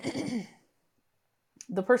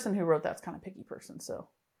 The person who wrote that's kind of picky person, so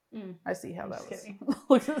I see how that was. Kidding.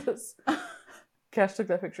 Look at this. Cash took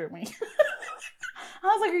that picture of me. I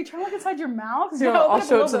was like, are you trying to look inside your mouth? So I'll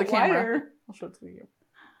show it to the camera. I'll show it to the camera.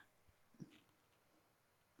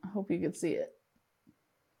 I hope you can see it.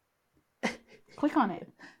 Click on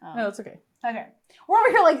it. No, it's okay. Okay. We're over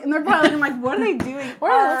here like, and they're probably looking like, what are they doing?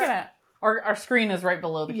 What are they looking at? Our screen is right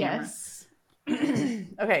below the camera. Yes.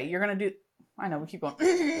 Okay, you're going to do... I know, we keep going.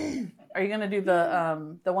 Are you going to do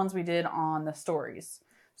the ones we did on the stories?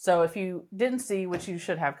 So if you didn't see, which you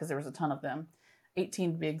should have because there was a ton of them,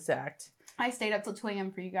 18 to be exact. I stayed up till 2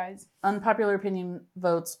 a.m. for you guys. Unpopular opinion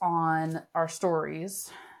votes on our stories.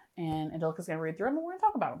 And Angelica's going to read through them and we're going to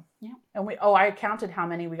talk about them. Yeah. And I counted how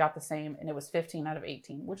many we got the same and it was 15 out of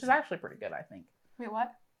 18, which is actually pretty good, I think. Wait,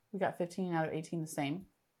 what? We got 15 out of 18 the same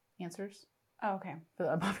answers. Oh, okay. For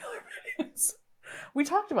the unpopular opinions. We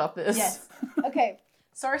talked about this. Yes. Okay.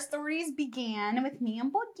 So our stories began with me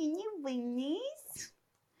and Bodini Winnies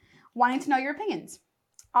wanting to know your opinions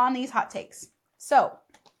on these hot takes. So,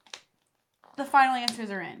 the final answers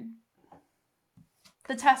are in.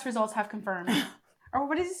 The test results have confirmed. Or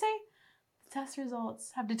what does he say? The test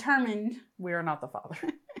results have determined. We are not the father.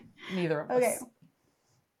 Neither of us. Okay.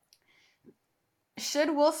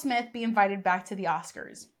 Should Will Smith be invited back to the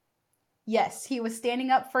Oscars? Yes, he was standing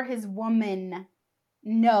up for his woman.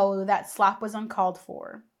 No, that slap was uncalled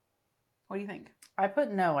for. What do you think? I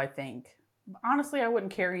put no, I think. Honestly, I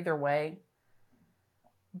wouldn't care either way.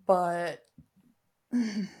 But,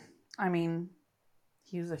 I mean,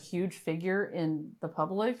 he was a huge figure in the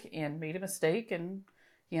public and made a mistake, and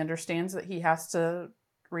he understands that he has to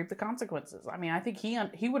reap the consequences. I mean, I think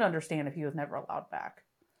he would understand if he was never allowed back.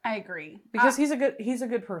 I agree. Because he's a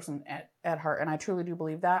good person at heart, and I truly do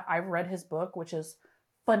believe that. I've read his book, which is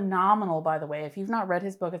phenomenal, by the way. If you've not read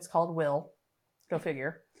his book, it's called Will. Go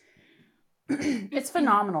figure. It's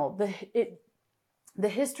phenomenal. The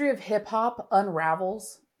history of hip hop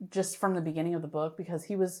unravels just from the beginning of the book because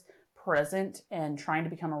he was present and trying to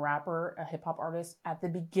become a rapper, a hip hop artist at the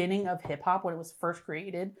beginning of hip hop when it was first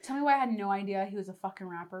created. Tell me why I had no idea he was a fucking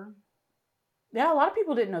rapper. Yeah, a lot of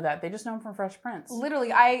people didn't know that. They just know him from Fresh Prince.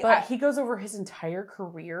 Literally, he goes over his entire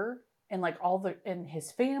career and like and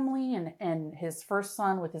his family and his first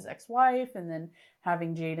son with his ex-wife and then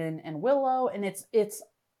having Jaden and Willow, and it's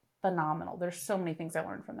phenomenal. There's so many things I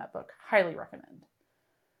learned from that book. Highly recommend.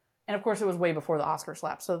 And of course, it was way before the Oscar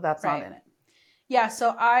slap, so that's not in it. Yeah,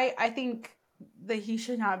 so I think that he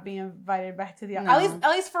should not be invited back to the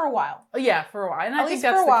at least for a while. Yeah, for a while, and I think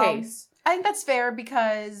that's the case. I think that's fair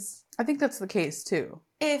because I think that's the case too.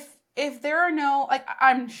 If there are no, like,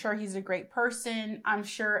 I'm sure he's a great person. I'm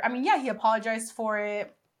sure. I mean, yeah, he apologized for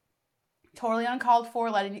it. Totally uncalled for,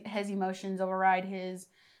 letting his emotions override his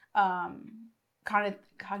cognitive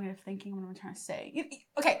thinking. What am I trying to say?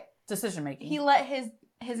 Okay, decision making. He let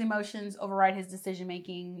his emotions override his decision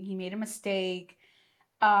making. He made a mistake,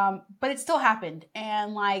 but it still happened,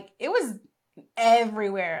 and like it was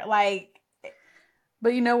everywhere. Like,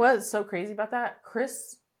 but you know what's so crazy about that?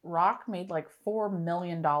 Chris Rock made like $4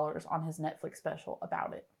 million on his Netflix special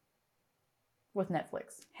about it. With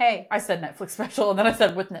Netflix. Hey. I said Netflix special and then I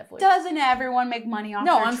said with Netflix. Doesn't everyone make money off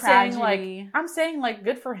their tragedy? I'm saying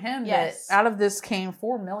good for him that out of this came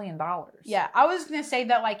 $4 million. Yeah, I was going to say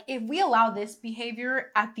that like if we allow this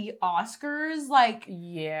behavior at the Oscars, like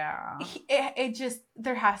yeah. It just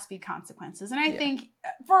there has to be consequences. And I think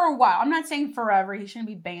for a while, I'm not saying forever, he shouldn't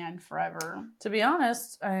be banned forever. To be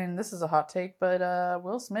honest, I mean this is a hot take, but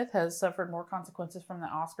Will Smith has suffered more consequences from the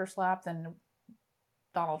Oscar slap than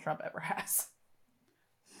Donald Trump ever has.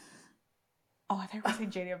 Oh, I thought you were going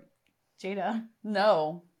to say Jada.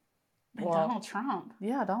 No. Donald Trump.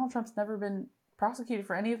 Yeah, Donald Trump's never been prosecuted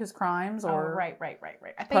for any of his crimes or right. I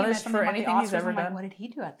punished for anything he's ever done. What did he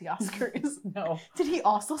do at the Oscars? No. Did he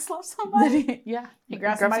also slap somebody? Yeah. He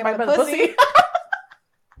grabbed somebody by the pussy.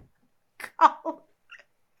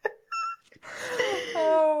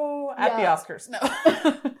 Oh, at the Oscars. No.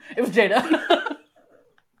 It was Jada.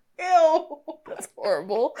 Ew. That's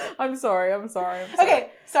horrible. I'm sorry.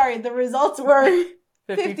 Okay, sorry. The results were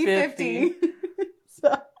 50-50.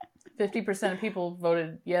 So 50% of people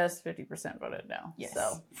voted yes, 50% voted no. Yes.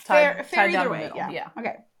 So fair tied either way. Yeah.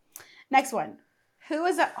 Okay. Next one. Who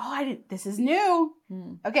is at? Oh, this is new.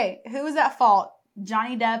 Okay. Who is at fault?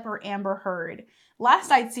 Johnny Depp or Amber Heard?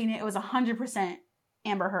 Last I'd seen it, it was 100%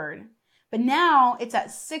 Amber Heard. But now it's at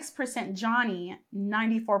 6% Johnny,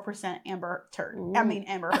 94% Amber Heard. Ooh. I mean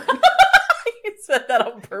Amber Heard. You said that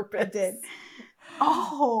on purpose. I did.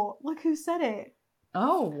 Oh, look who said it.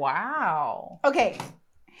 Oh, wow. Okay,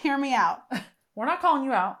 hear me out. We're not calling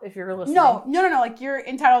you out if you're listening. No. Like you're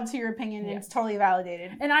entitled to your opinion and it's totally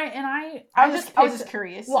validated. And I was just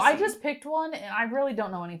curious. Well, I just picked one and I really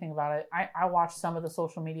don't know anything about it. I watched some of the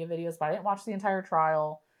social media videos, but I didn't watch the entire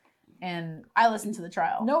trial. And I listened to the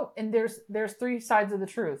trial. No, and there's three sides of the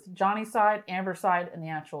truth. Johnny's side, Amber's side, and the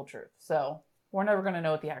actual truth. So we're never going to know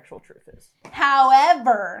what the actual truth is.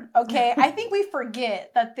 However, okay, I think we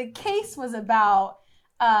forget that the case was about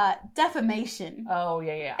defamation. Oh,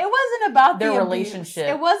 yeah. It wasn't about their relationship.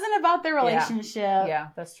 It wasn't about their relationship. Yeah,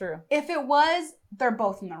 that's true. If it was, they're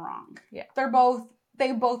both in the wrong. Yeah.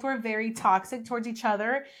 They both were very toxic towards each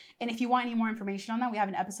other. And if you want any more information on that, we have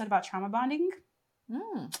an episode about trauma bonding.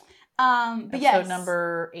 But episode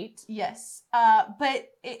number 8. Yes. But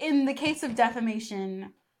in the case of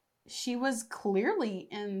defamation, she was clearly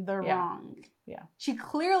in the wrong. Yeah. She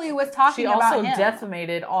clearly was talking about him. She also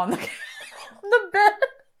defamated on the bed.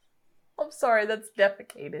 I'm sorry, that's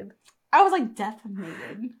defecated. I was like,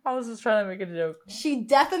 defamated. I was just trying to make a joke. She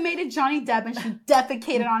defamated Johnny Depp and she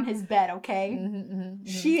defecated on his bed, okay?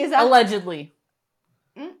 She is... Allegedly.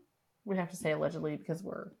 We have to say allegedly because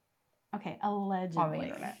we're... Okay, allegedly. On the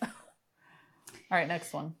internet. All right,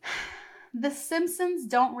 next one. The Simpsons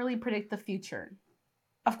don't really predict the future.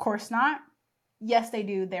 Of course not. Yes, they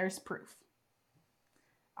do. There's proof.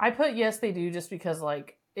 I put yes, they do just because,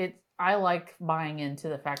 I like buying into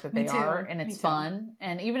the fact that they are, and it's fun.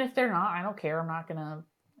 And even if they're not, I don't care. I'm not gonna...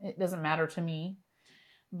 It doesn't matter to me.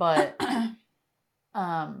 But...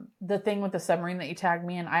 the thing with the submarine that you tagged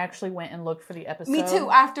me in, I actually went and looked for the episode. Me too.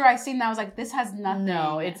 After I seen that, I was like, this has nothing.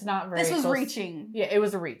 No, it's not very This was close. reaching. Yeah, it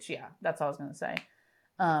was a reach. Yeah, that's what I was going to say.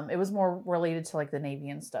 It was more related to the Navy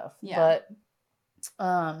and stuff. Yeah. But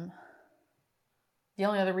the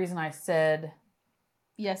only other reason I said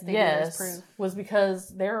yes was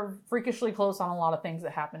because they're freakishly close on a lot of things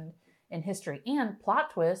that happened in history. And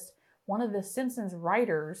plot twist, one of the Simpsons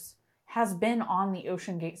writers has been on the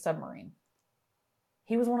Ocean Gate submarine.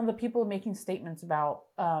 He was one of the people making statements about,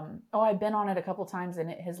 I've been on it a couple times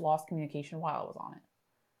and it has lost communication while I was on it.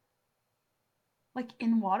 Like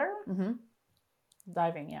in water? Mm-hmm.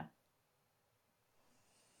 Diving, yeah.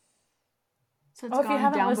 So it's if you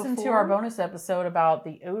haven't listened to our before? bonus episode about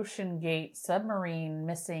the Ocean Gate submarine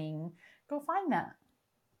missing, go find that.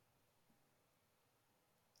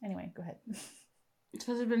 Anyway, go ahead.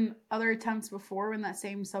 So there's been other attempts before in that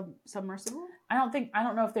same submersible? I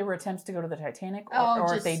don't know if they were attempts to go to the Titanic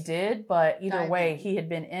or if they did, but either way, he had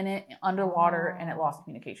been in it underwater and it lost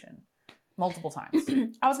communication multiple times.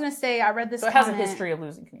 I was going to say, I read this comment. So it has a history of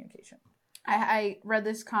losing communication. I read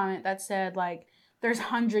this comment that said, like, there's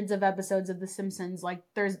hundreds of episodes of The Simpsons. Like,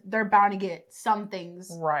 they're bound to get some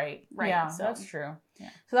things right. Yeah, so that's true. Yeah.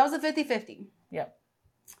 So that was a 50-50. Yep.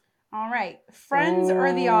 All right. Friends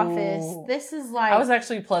or The Office? This is like... I was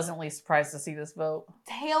actually pleasantly surprised to see this vote.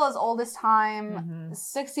 Tale as old as time.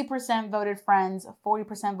 60% voted Friends.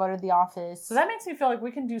 40% voted The Office. So that makes me feel like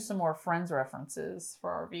we can do some more Friends references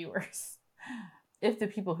for our viewers. If the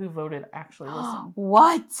people who voted actually listen.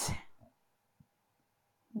 What?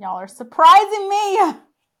 Y'all are surprising me.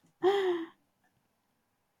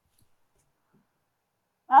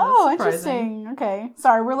 Oh, interesting. Okay.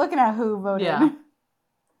 Sorry, we're looking at who voted. Yeah.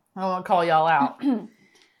 I won't call y'all out.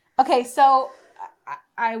 Okay, so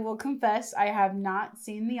I will confess, I have not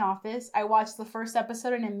seen The Office. I watched the first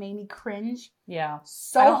episode and it made me cringe. Yeah.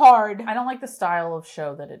 So hard. I don't like the style of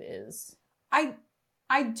show that it is.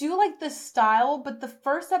 I do like the style, but the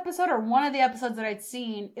first episode or one of the episodes that I'd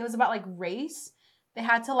seen, it was about like race. They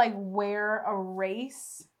had to like wear a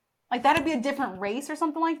race. Like that'd be a different race or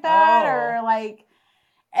something like that. Or like,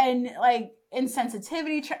 and like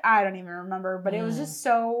insensitivity. I don't even remember, but it was just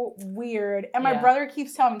so weird. And my brother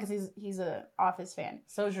keeps telling me because he's a Office fan.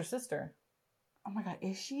 So is your sister. Oh my God,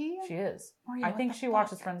 is she? She is. Maria, I think she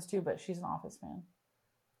watches Friends too, but she's an Office fan.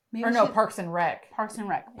 Maybe Parks and Rec. Parks and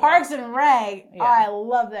Rec. Yeah. Parks and Rec. Yeah. Oh, I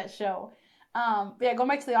love that show. But yeah, going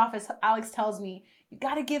back to The Office, Alex tells me, you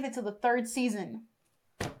got to give it to the third season.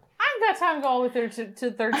 I ain't got time to go all the way through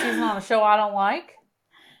to third season on a show I don't like.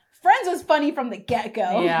 Friends was funny from the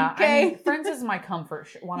get-go. Yeah. Okay. I mean, Friends is my comfort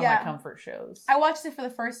one of my comfort shows. I watched it for the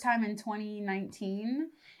first time in 2019.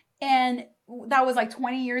 And that was like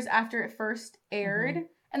 20 years after it first aired. Mm-hmm.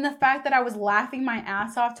 And the fact that I was laughing my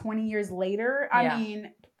ass off 20 years later, I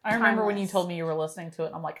mean... I remember when you told me you were listening to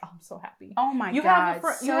it. I'm like, oh, I'm so happy. Oh my God.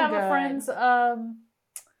 You have a Friends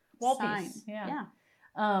wall piece. Yeah.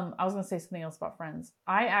 I was going to say something else about Friends.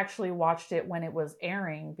 I actually watched it when it was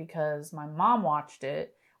airing because my mom watched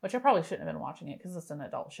it, which I probably shouldn't have been watching it because it's an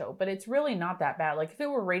adult show. But it's really not that bad. Like, if it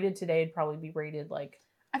were rated today, it'd probably be rated like...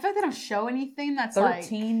 I feel like they don't show anything that's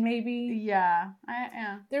 13 like... maybe. Yeah.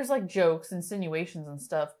 There's like jokes, insinuations and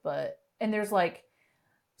stuff, and there's like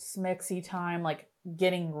smexy time, like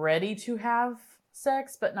getting ready to have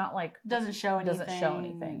sex, but not like... Doesn't show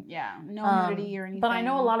anything. Yeah. No nudity or anything. But I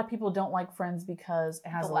know a lot of people don't like Friends because it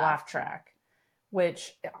has a laugh track.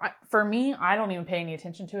 Which, for me, I don't even pay any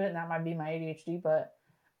attention to it, and that might be my ADHD, but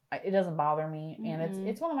it doesn't bother me. Mm-hmm. And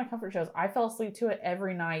it's one of my comfort shows. I fell asleep to it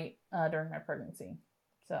every night during my pregnancy.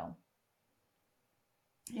 So,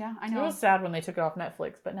 yeah, I know. It was sad when they took it off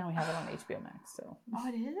Netflix, but now we have it on HBO Max. So, oh,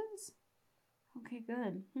 it is? Okay,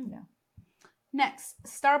 good. Yeah. Next,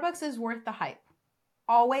 Starbucks is worth the hype.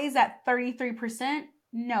 Always at 33%.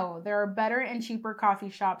 No, there are better and cheaper coffee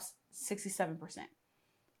shops. 67%.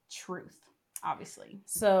 Truth, obviously.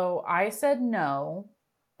 So I said no,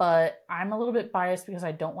 but I'm a little bit biased because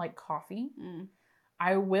I don't like coffee.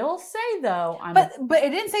 I will say though, but it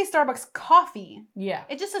didn't say Starbucks coffee. Yeah,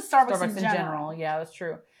 it just says Starbucks in general. Yeah, that's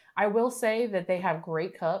true. I will say that they have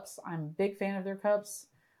great cups. I'm a big fan of their cups.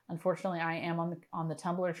 Unfortunately, I am on the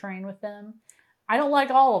tumbler train with them. I don't like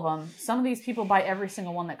all of them. Some of these people buy every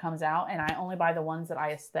single one that comes out, and I only buy the ones that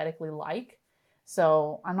I aesthetically like.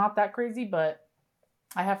 So I'm not that crazy, but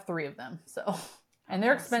I have 3 of them. So, and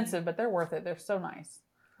they're expensive, but they're worth it. They're so nice.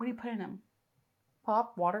 What do you put in them?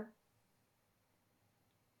 Pop, water.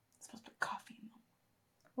 It's supposed to put coffee in them.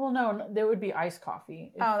 Well, no, there would be iced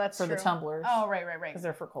coffee. That's for true. The tumblers. Oh, right. Because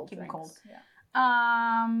they're for cold Keep drinks. them cold. Yeah.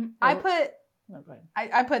 I put... No, go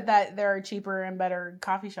ahead. I put that there are cheaper and better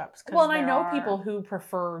coffee shops. Well, and I know people who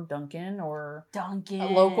prefer Dunkin' or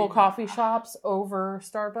local coffee shops over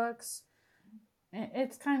Starbucks.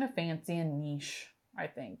 It's kind of fancy and niche, I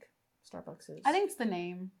think. Starbucks is. I think it's the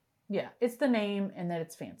name. Yeah, it's the name and that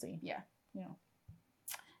it's fancy. Yeah.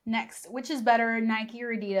 Next, which is better, Nike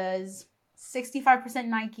or Adidas? 65%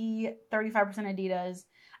 Nike, 35% Adidas.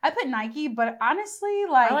 I put Nike, but honestly,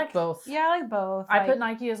 I like both. Yeah, I like both. I put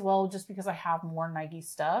Nike as well just because I have more Nike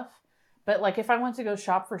stuff. But like if I went to go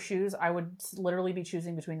shop for shoes, I would literally be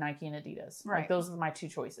choosing between Nike and Adidas. Right. Like those are my 2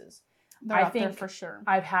 choices. They're I out there think for sure.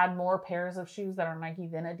 I've had more pairs of shoes that are Nike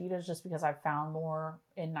than Adidas just because I've found more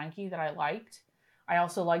in Nike that I liked. I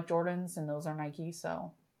also like Jordans, and those are Nike,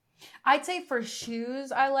 so. I'd say for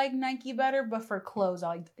shoes, I like Nike better, but for clothes, I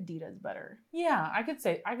like Adidas better. Yeah, I could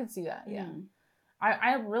see that, yeah.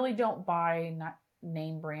 I really don't buy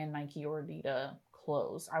name brand Nike or Adidas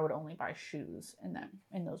clothes. I would only buy shoes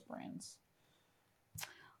in those brands.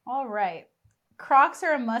 All right. Crocs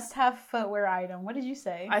are a must-have footwear item. What did you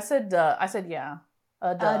say? I said yeah.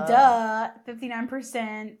 Duh.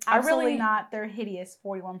 59%. Absolutely really, not. They're hideous.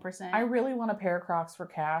 41%. I really want a pair of Crocs for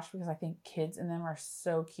cash because I think kids in them are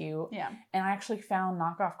so cute. Yeah. And I actually found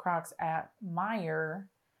knockoff Crocs at Meyer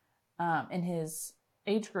in his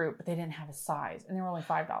age group, but they didn't have a size. And they were only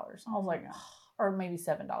 $5. I was like, or maybe $7,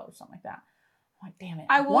 something like that. I'm like, damn it.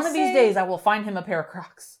 One of these days I will find him a pair of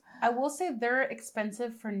Crocs. I will say they're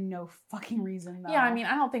expensive for no fucking reason, though. Yeah, I mean,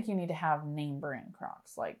 I don't think you need to have name brand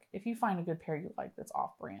Crocs. Like, if you find a good pair you like that's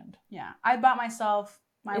off brand. Yeah. I bought myself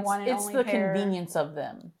my one and only pair. It's the convenience of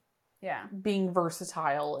them. Yeah. Being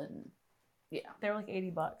versatile and, yeah. They're like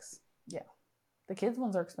 $80. Yeah. The kids'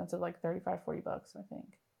 ones are expensive, like $35, $40, I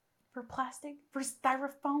think. For plastic? For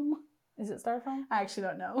styrofoam? Is it styrofoam? I actually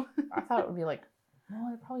don't know. I thought it would be like,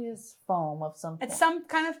 no, it probably is foam of some It's some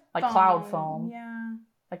kind of like foam. Cloud foam. Yeah.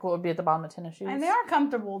 Like what would be at the bottom of tennis shoes. And they are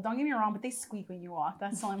comfortable, don't get me wrong, but they squeak when you walk.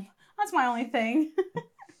 That's my only thing. Okay.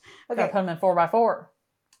 Gotta put them in 4x4.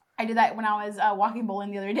 I did that when I was walking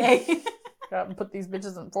bowling the other day. Gotta put these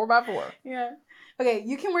bitches in 4x4. Yeah. Okay,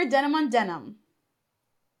 you can wear denim on denim.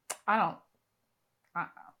 I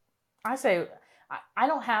say I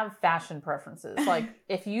don't have fashion preferences. Like,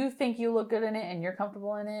 if you think you look good in it and you're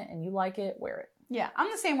comfortable in it and you like it, wear it. Yeah,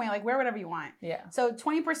 I'm the same way. Like, wear whatever you want. Yeah. So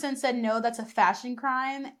 20% said no, that's a fashion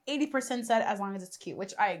crime. 80% said as long as it's cute,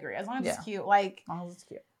 which I agree. As long as it's cute, like. As long as it's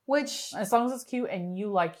cute. Which. As long as it's cute and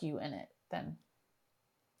you like you in it, then.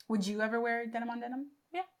 Would you ever wear denim on denim?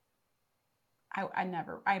 Yeah.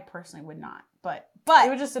 I personally would not. But. It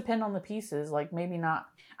would just depend on the pieces. Like, maybe not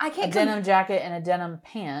a denim jacket and a denim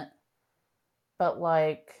pant. But,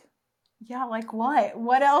 like. Yeah, like what?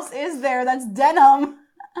 What else is there that's denim?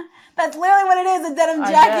 That's literally what it is, a denim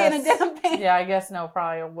jacket and a denim pant. Yeah, I guess no,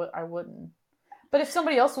 probably I wouldn't. But if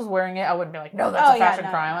somebody else was wearing it, I wouldn't be like, no, that's a fashion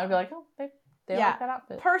crime. I'd be like, oh, they like that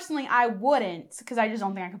outfit. Personally, I wouldn't, because I just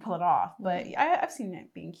don't think I could pull it off. But I've seen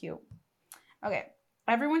it being cute. Okay.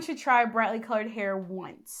 Everyone should try brightly colored hair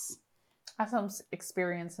once. I have some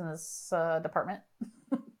experience in this department.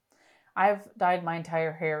 I've dyed my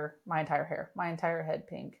entire head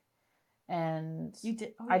pink. And you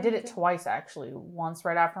did? I did it twice, actually. Once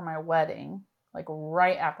right after my wedding. Like,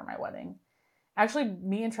 right after my wedding. Actually,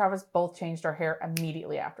 me and Travis both changed our hair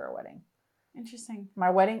immediately after our wedding. Interesting.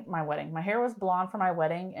 My hair was blonde for my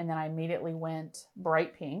wedding, and then I immediately went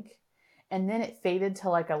bright pink. And then it faded to,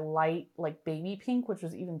 like, a light, like, baby pink, which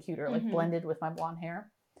was even cuter. Like, blended with my blonde hair.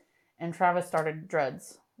 And Travis started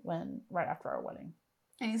dreads right after our wedding.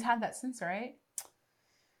 And he's had that since, right?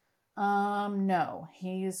 No,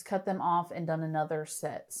 he's cut them off and done another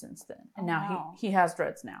set since then. And now he has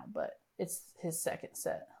dreads now, but it's his second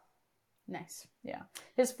set. Nice. Yeah.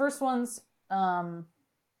 His first ones,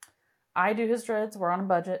 I do his dreads. We're on a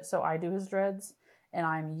budget, so I do his dreads, and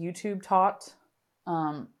I'm YouTube taught.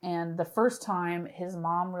 And the first time his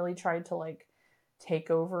mom really tried to like take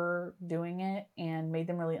over doing it and made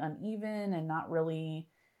them really uneven and not really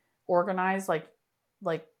organized, like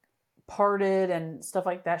parted and stuff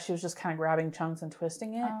like that. She was just kind of grabbing chunks and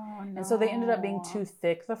twisting it. Oh, no. And so they ended up being too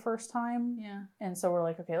thick the first time. Yeah. And so we're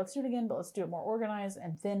like, okay, let's do it again, but let's do it more organized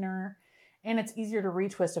and thinner. And it's easier to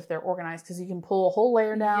retwist if they're organized because you can pull a whole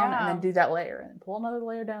layer down and then do that layer and pull another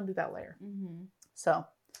layer down, do that layer. Mm-hmm. So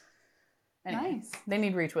anyway, nice. They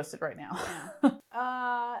need retwisted right now.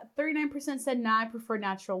 Yeah. 39% said nah, I prefer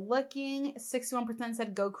natural looking. 61%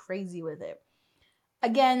 said go crazy with it.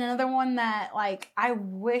 Again, another one that, like, I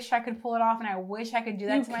wish I could pull it off and I wish I could do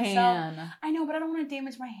that to myself. I know, but I don't want to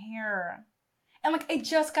damage my hair. And, like, it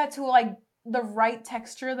just got to, like, the right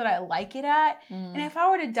texture that I like it at. And if I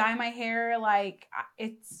were to dye my hair, like,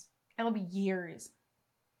 it'll be years.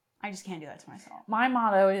 I just can't do that to myself. My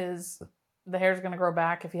motto is the hair's going to grow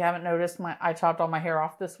back. If you haven't noticed, I chopped all my hair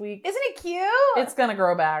off this week. Isn't it cute? It's going to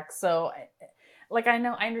grow back. So... Like, I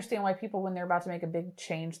understand why people, when they're about to make a big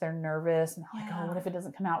change, they're nervous and they're like, oh, what if it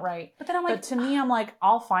doesn't come out right? But then I'm like, but to me, I'm like,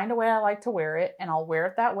 I'll find a way I like to wear it and I'll wear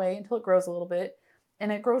it that way until it grows a little bit.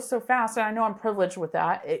 And it grows so fast. And I know I'm privileged with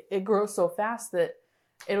that. It grows so fast that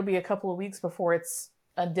it'll be a couple of weeks before it's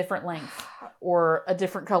a different length or a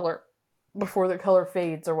different color before the color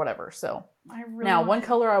fades or whatever. So one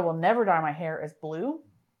color I will never dye my hair is blue.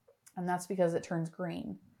 And that's because it turns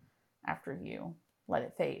green. after you let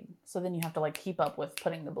it fade. So then you have to like keep up with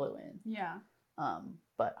putting the blue in. Yeah.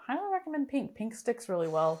 But highly recommend pink. Pink sticks really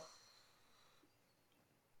well.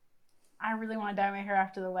 I really want to dye my hair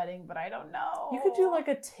after the wedding, but I don't know. You could do like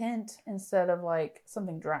a tint instead of like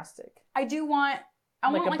something drastic. I want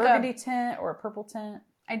a burgundy tint or a purple tint.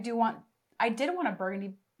 I did want a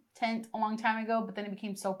burgundy tint a long time ago, but then it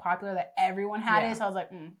became so popular that everyone had it. So I was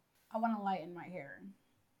like, I want to lighten my hair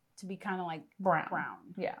to be kind of like brown.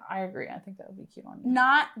 Yeah, I agree. I think that would be cute on you.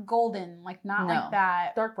 Not golden, like like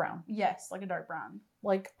that. Dark brown. Yes, like a dark brown.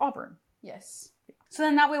 Like auburn. Yes. So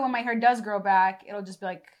then that way when my hair does grow back, it'll just be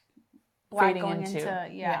like black fading going into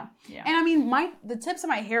yeah. And I mean, the tips of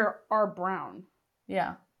my hair are brown.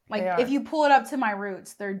 Yeah. Like if you pull it up to my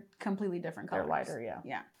roots, they're completely different colors. They're lighter, yeah.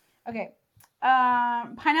 Yeah. Okay.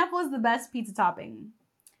 Pineapple is the best pizza topping.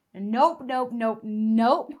 Nope.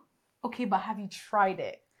 Okay, but have you tried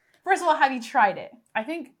it? First of all, have you tried it? I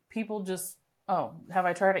think people just... Oh, have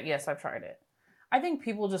I tried it? Yes, I've tried it. I think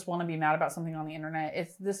people just want to be mad about something on the internet.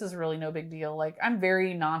 This is really no big deal. Like, I'm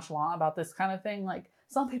very nonchalant about this kind of thing. Like,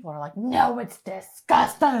 some people are like, no, it's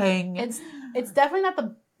disgusting. It's definitely not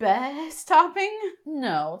the best topping.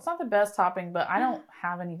 No, it's not the best topping, but I don't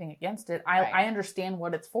have anything against it. I understand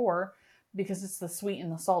what it's for because it's the sweet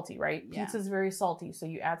and the salty, right? Yeah. Pizza's very salty, so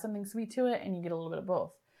you add something sweet to it and you get a little bit of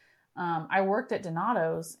both. I worked at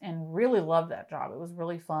Donato's and really loved that job. It was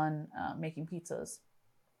really fun making pizzas.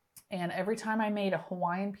 And every time I made a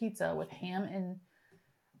Hawaiian pizza with ham and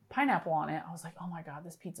pineapple on it, I was like, oh my God,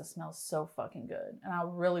 this pizza smells so fucking good. And I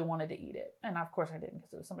really wanted to eat it. And of course I didn't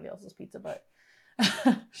because it was somebody else's pizza, but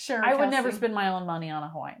sure, I would never spend my own money on a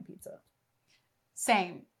Hawaiian pizza.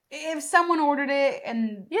 Same. If someone ordered it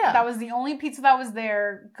and that was the only pizza that was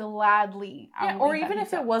there, gladly. Or even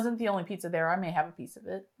if it wasn't the only pizza there, I may have a piece of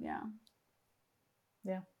it. Yeah.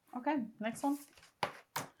 Yeah. Okay. Next one.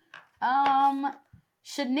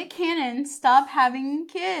 Should Nick Cannon stop having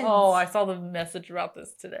kids? Oh, I saw the message about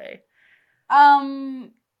this today.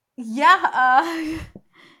 Yeah.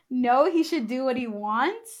 No, he should do what he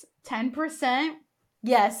wants. 10%.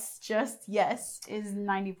 Yes, just yes is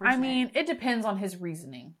 90%. I mean, it depends on his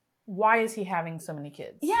reasoning. Why is he having so many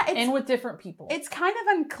kids? Yeah, and with different people. It's kind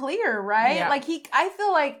of unclear, right? Yeah. Like I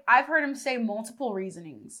feel like I've heard him say multiple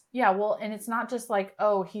reasonings. Yeah, well, and it's not just like,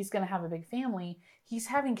 oh, he's going to have a big family. He's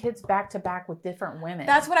having kids back to back with different women.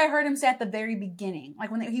 That's what I heard him say at the very beginning. Like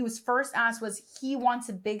when he was first asked was he wants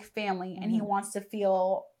a big family and he wants to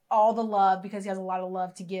feel all the love because he has a lot of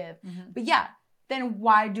love to give. Mm-hmm. But yeah, then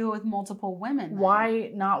why do it with multiple women? Then?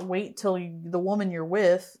 Why not wait till the woman you're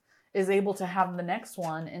with is able to have the next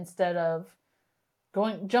one instead of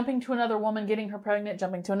jumping to another woman, getting her pregnant,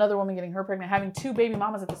 jumping to another woman, getting her pregnant, having two baby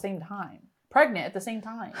mamas at the same time. Pregnant at the same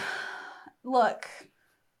time. Look,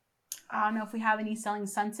 I don't know if we have any Selling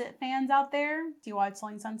Sunset fans out there. Do you watch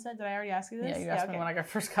Selling Sunset? Did I already ask you this? Yeah, you asked me when I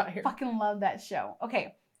first got here. Fucking love that show.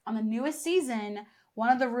 Okay, on the newest season, one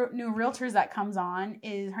of the new realtors that comes on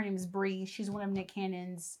her name is Bree. She's one of Nick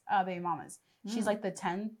Cannon's baby mamas. She's like the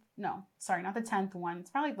 10th. No, sorry, not the 10th one. It's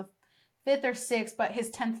probably like the 5th or 6th, but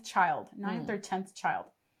his 10th child, 9th or 10th child.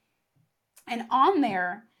 And on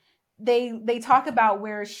there, they talk about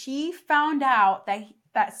where she found out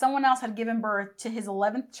that someone else had given birth to his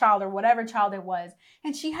 11th child or whatever child it was,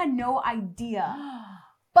 and she had no idea.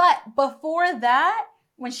 But before that,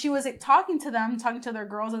 when she was talking to their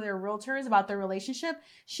girls or their realtors about their relationship,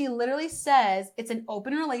 she literally says it's an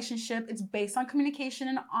open relationship. It's based on communication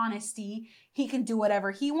and honesty. He can do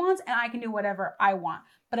whatever he wants and I can do whatever I want.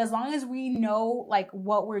 But as long as we know like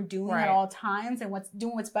what we're doing at all times and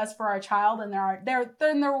what's best for our child, and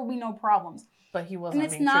then there will be no problems. But he wasn't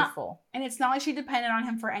being truthful. And it's not like she depended on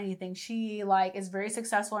him for anything. She like is very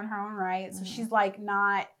successful in her own right. So she's like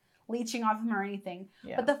not leeching off him or anything.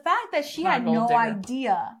 Yeah. But the fact that she had no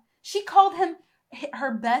idea, she called him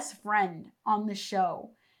her best friend on the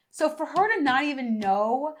show. So for her to not even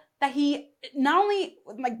know that he not only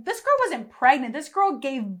like this girl wasn't pregnant, this girl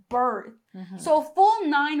gave birth. Mm-hmm. So a full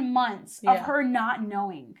 9 months of her not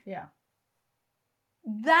knowing. Yeah.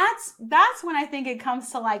 That's when I think it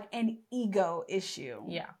comes to like an ego issue.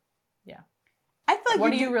 Yeah. Yeah. I feel like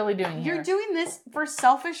what are you really doing here? You're doing this for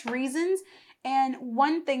selfish reasons. And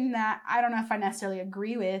one thing that I don't know if I necessarily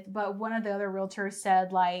agree with, but one of the other realtors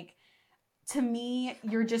said, like, to me,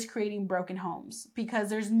 you're just creating broken homes because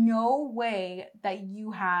there's no way that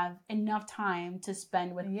you have enough time to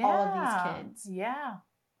spend with all of these kids. Yeah.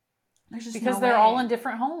 There's just because they're all in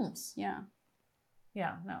different homes. Yeah.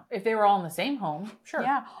 Yeah, no. If they were all in the same home, sure.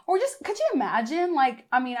 Yeah. Or just, could you imagine, like,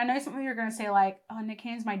 I mean, I know some of you are going to say, like, oh, Nick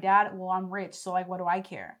Cannon's my dad. Well, I'm rich, so, like, what do I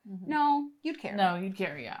care? Mm-hmm. No, you'd care. No, you'd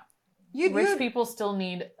care, yeah. Rich people still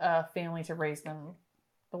need a family to raise them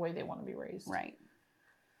the way they want to be raised. Right.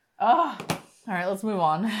 Oh. All right, let's move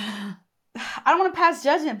on. I don't want to pass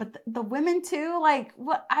judgment, but the women too, like,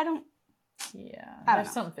 what? Yeah, I don't there's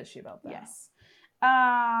know. something fishy about that. Yes.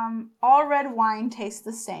 All red wine tastes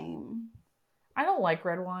the same. I don't like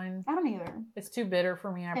red wine. I don't either. It's too bitter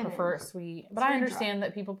for me. I prefer it sweet. But I understand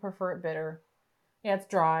that people prefer it bitter. Yeah, it's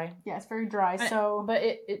dry. Yeah, it's very dry. But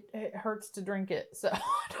it hurts to drink it. So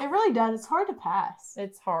it really does. It's hard to pass.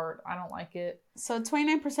 It's hard. I don't like it. So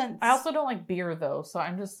 29%. I also don't like beer though. So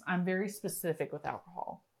I'm very specific with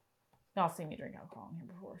alcohol. Y'all seen me drink alcohol in here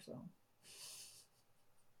before, so.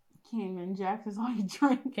 Cayman Jacks is all you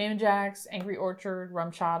drink. Cayman Jacks, Angry Orchard,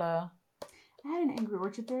 Rum Chata. I had an Angry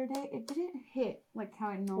Orchard the other day. It didn't hit like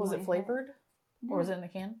how it normally Was it flavored? No. Or was it in the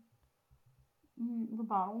can? The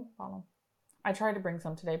bottle. I tried to bring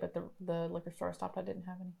some today, but the liquor store I stopped at didn't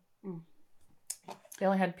have any. They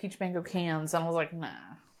only had peach mango cans, and I was like, nah.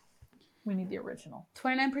 We need the original.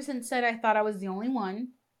 29% said I thought I was the only one,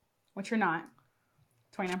 which you're not.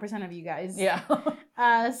 29% of you guys. Yeah.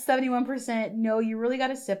 71%, no, you really got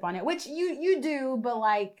to sip on it, which you do, but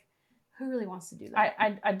like, who really wants to do that?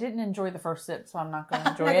 I didn't enjoy the first sip, so I'm not going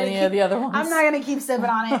to enjoy any of the other ones. I'm not going to keep sipping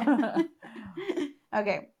on it.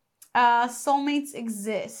 Okay. Soulmates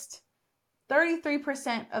exist.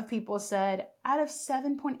 33% of people said, out of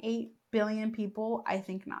 7.8 billion people, I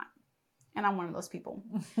think not. And I'm one of those people.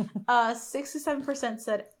 67%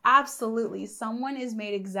 said, absolutely, someone is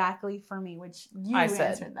made exactly for me, which you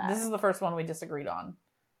answered that. This is the first one we disagreed on,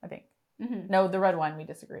 I think. Mm-hmm. No, the red wine we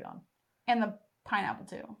disagreed on. And the pineapple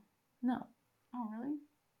too. No. Oh, really?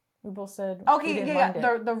 We both said okay, yeah.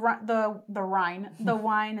 The wine, the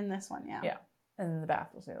wine, and this one, yeah. Yeah, and the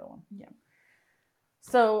bath was the other one. Yeah.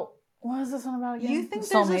 So, what is this one about again? You think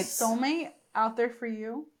there's a soulmate out there for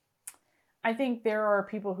you? I think there are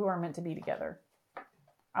people who are meant to be together.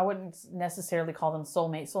 I wouldn't necessarily call them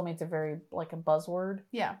soulmates. Soulmates are very like a buzzword.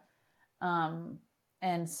 Yeah. And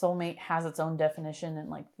soulmate has its own definition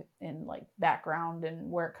and like background and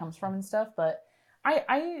where it comes from and stuff. But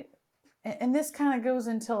and this kind of goes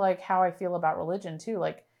into like how I feel about religion too.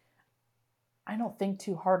 Like, I don't think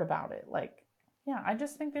too hard about it. Like, yeah, I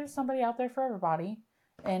just think there's somebody out there for everybody.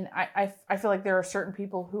 And I feel like there are certain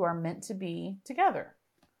people who are meant to be together.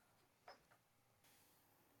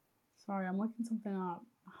 Sorry, I'm looking something up.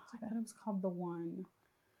 I thought it was called The One.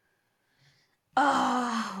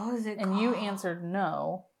 What was it called? And you answered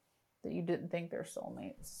no, that you didn't think they're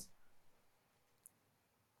soulmates.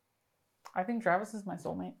 I think Travis is my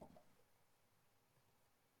soulmate.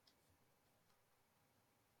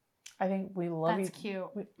 I think we love That's cute.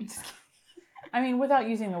 I mean, without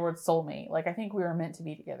using the word soulmate, like, I think we were meant to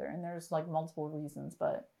be together, and there's like multiple reasons,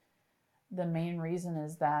 but the main reason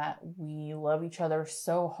is that we love each other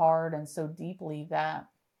so hard and so deeply that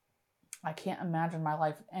I can't imagine my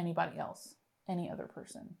life with anybody else, any other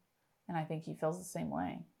person. And I think he feels the same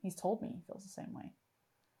way. He's told me he feels the same way.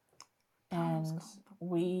 And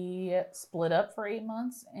we split up for 8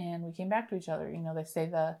 months and we came back to each other. You know, they say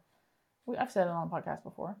I've said it on a podcast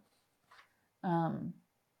before.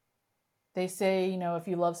 They say, you know, if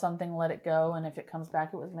you love something, let it go. And if it comes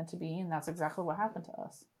back, it was meant to be. And that's exactly what happened to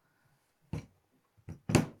us.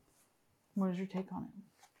 What is your take on it?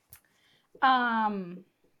 I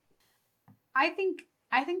think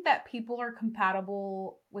that people are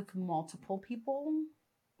compatible with multiple people,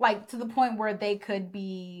 like to the point where they could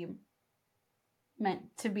be meant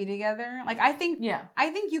to be together. Like, I think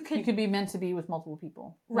you could be meant to be with multiple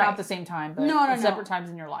people, right? Not at the same time, but separate times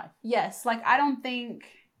in your life. Yes, like I don't think.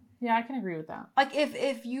 Yeah, I can agree with that. Like,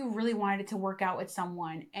 if you really wanted it to work out with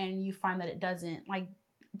someone and you find that it doesn't, like,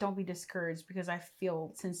 don't be discouraged, because I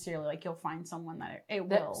feel sincerely like you'll find someone that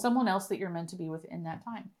will. Someone else that you're meant to be with in that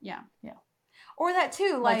time. Yeah. Yeah. Or that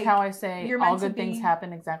too. Like how I say all good things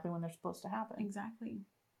happen exactly when they're supposed to happen. Exactly.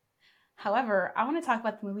 However, I want to talk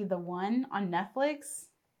about the movie The One on Netflix.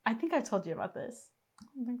 I think I've told you about this. I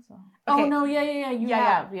don't think so. Okay. Oh, no. Yeah. You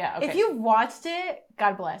have. Yeah. Okay. If you've watched it,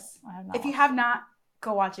 God bless. I have not. If you have not,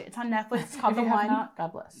 go watch it. It's on Netflix. It's called The One. If you have not,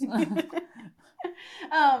 God bless.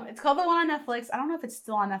 It's called The One on Netflix. I don't know if it's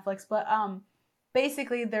still on Netflix, but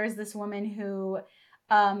basically there's this woman who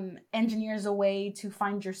engineers a way to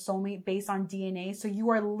find your soulmate based on DNA. So you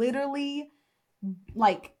are literally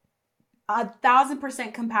like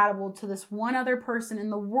 1,000% compatible to this one other person in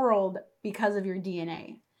the world because of your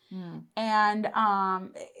DNA. And I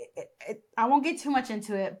won't get too much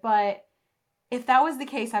into it, but if that was the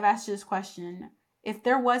case, I've asked you this question. If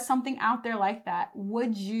there was something out there like that,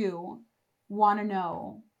 would you want to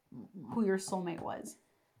know who your soulmate was?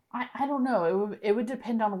 I don't know. It would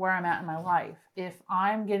depend on where I'm at in my life. If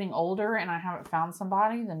I'm getting older and I haven't found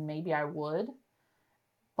somebody, then maybe I would.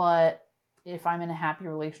 But if I'm in a happy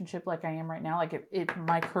relationship like I am right now, like if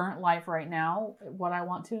my current life right now, what I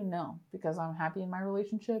want to, no. Because I'm happy in my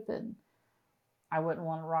relationship and I wouldn't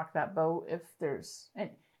want to rock that boat if there's...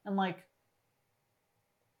 And like,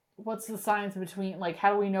 what's the science between... Like,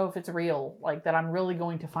 how do we know if it's real? Like, that I'm really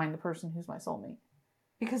going to find the person who's my soulmate?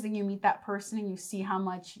 Because then you meet that person and you see how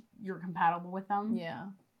much you're compatible with them. Yeah.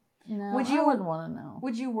 No, I wouldn't want to know.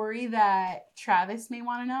 Would you worry that Travis may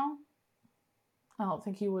want to know? I don't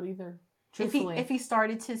think he would either. Truthfully. If he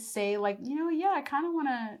started to say, like, yeah, I kind of want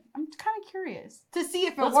to, I'm kind of curious to see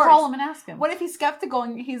if it works. Let's call him and ask him. What if he's skeptical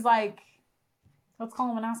and he's like... Let's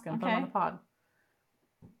call him and ask him. Okay. Put him on the pod.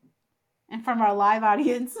 In front of our live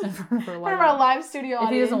audience. In front of our live studio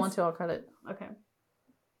audience. If he doesn't want to, I'll cut it. Okay.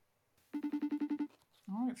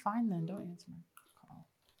 All right, fine then. Don't answer my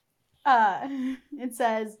call. It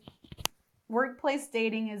says, workplace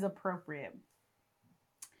dating is appropriate.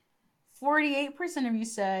 48% of you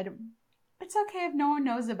said, it's okay if no one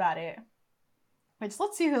knows about it. Which,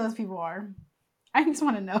 let's see who those people are. I just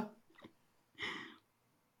want to know.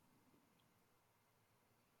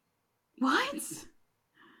 What?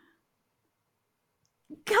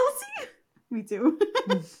 Kelsey? Me too. It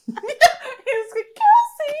was Kelsey.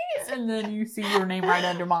 And then you see your name right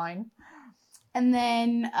under mine. And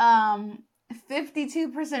then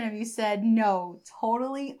 52% of you said no,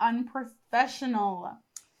 totally unprofessional.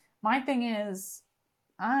 My thing is,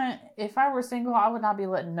 if I were single, I would not be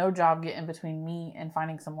letting no job get in between me and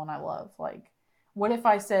finding someone I love. Like, what if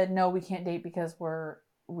I said, no, we can't date because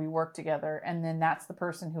we work together, and then that's the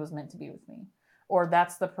person who was meant to be with me? Or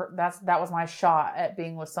that was my shot at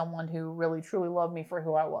being with someone who really, truly loved me for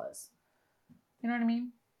who I was. You know what I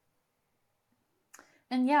mean?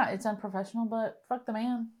 And yeah, it's unprofessional, but fuck the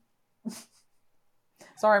man.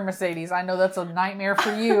 Sorry, Mercedes. I know that's a nightmare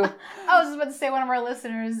for you. I was just about to say, one of our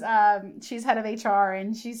listeners, she's head of HR,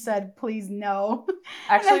 and she said, please no.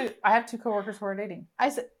 Actually, I have 2 coworkers who are dating. I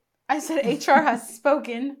said HR has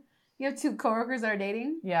spoken. You have 2 coworkers that are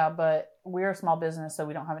dating? Yeah, but we're a small business, so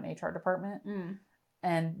we don't have an HR department.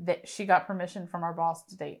 And she got permission from our boss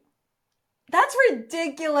to date. That's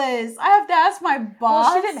ridiculous. I have to ask my boss.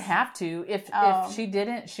 Well, she didn't have to. If she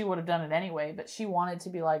didn't, she would have done it anyway. But she wanted to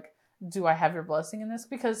be like, do I have your blessing in this?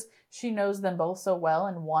 Because she knows them both so well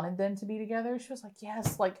and wanted them to be together. She was like,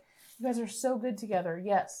 yes, like, you guys are so good together.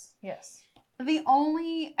 Yes, yes. I think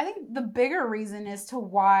the bigger reason as to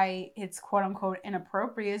why it's quote unquote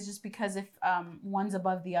inappropriate is just because if one's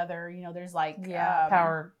above the other, there's like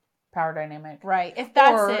power dynamic, right? If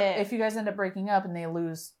that's or it, if you guys end up breaking up and they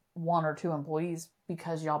lose 1 or 2 employees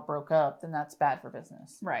because y'all broke up, then that's bad for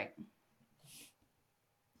business, right?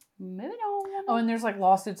 Moving on. Oh, and there's like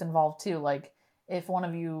lawsuits involved too, like. If one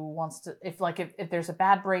of you wants to, if there's a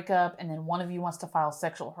bad breakup and then one of you wants to file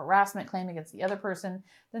sexual harassment claim against the other person,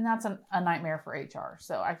 then that's a nightmare for HR.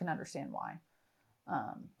 So I can understand why.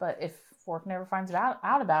 But if work never finds out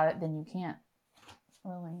about it, then you can't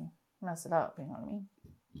really mess it up. You know what I mean?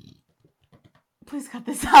 Please cut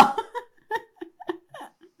this out.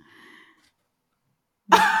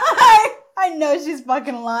 I know she's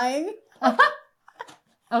fucking lying.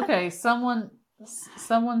 Okay, someone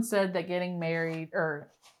said that getting married,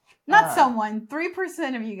 or not someone,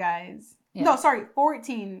 3% of you guys. Yeah. No, sorry,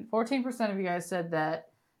 14% of you guys said that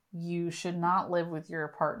you should not live with your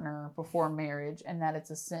partner before marriage and that it's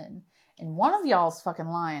a sin. And one of y'all's fucking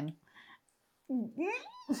lying. You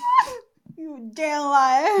damn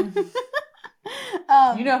liar.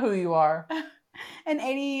 You know who you are. And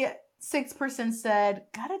 86% said,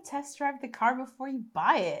 gotta test drive the car before you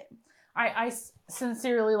buy it. I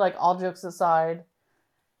sincerely, like, all jokes aside,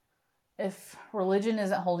 if religion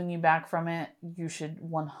isn't holding you back from it, you should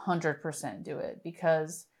 100% do it,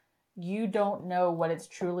 because you don't know what it's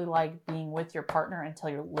truly like being with your partner until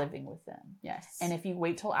you're living with them. Yes. And if you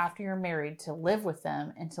wait till after you're married to live with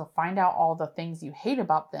them and to find out all the things you hate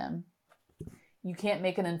about them, you can't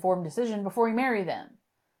make an informed decision before you marry them,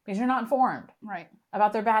 because you're not informed. Right.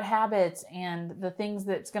 About their bad habits and the things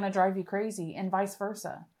that's going to drive you crazy, and vice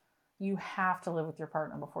versa. You have to live with your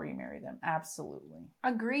partner before you marry them. Absolutely.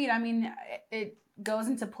 Agreed. I mean, it goes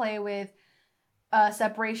into play with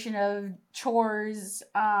separation of chores,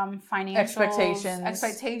 financials,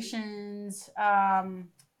 expectations.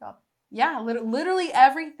 Yeah, literally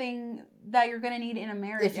everything that you're going to need in a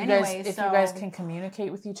marriage. If you guys can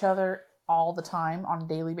communicate with each other all the time on a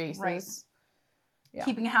daily basis. Right. Yeah.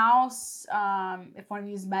 Keeping house, if one of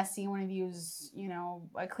you is messy, one of you is,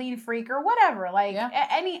 a clean freak or whatever, like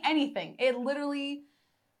anything. It literally,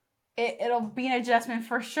 it'll be an adjustment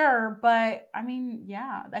for sure. But I mean,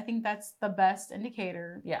 yeah, I think that's the best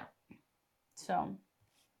indicator. Yeah. So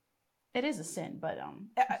it is a sin, but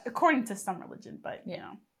according to some religion, but you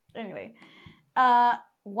know. Anyway.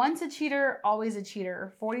 Once a cheater, always a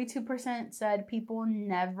cheater. 42% said people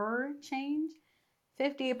never change.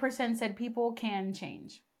 58% said people can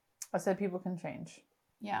change. I said people can change.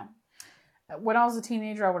 Yeah. When I was a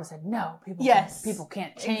teenager, I would have said, no, people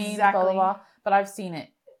can't change, exactly. blah, blah, blah. But I've seen it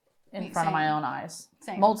in front of my own eyes.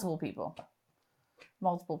 Same. Multiple people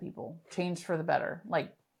changed for the better.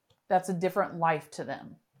 Like, that's a different life to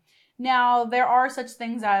them. Now, there are such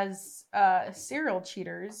things as serial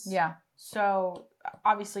cheaters. Yeah. So,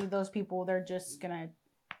 obviously, those people, they're just going to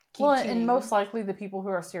keep cheating. And most likely the people who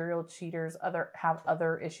are serial cheaters have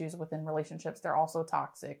other issues within relationships. They're also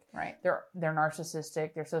toxic. Right. They're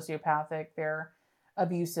narcissistic. They're sociopathic. They're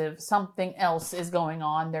abusive. Something else is going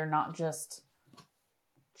on. They're not just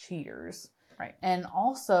cheaters. Right. And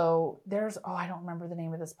also, there's, I don't remember the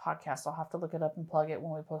name of this podcast. I'll have to look it up and plug it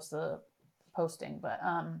when we post the posting. But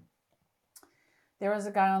there was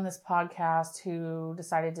a guy on this podcast who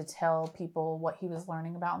decided to tell people what he was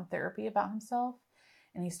learning about in therapy about himself.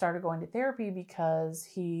 And he started going to therapy because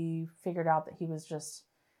he figured out that he was just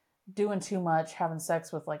doing too much, having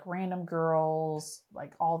sex with like random girls,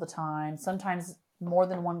 like all the time. Sometimes more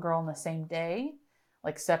than one girl in the same day,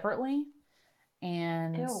 like separately.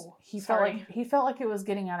 And he felt like it was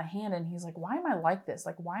getting out of hand. And he's like, why am I like this?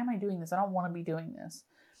 Like, why am I doing this? I don't want to be doing this.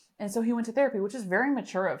 And so he went to therapy, which is very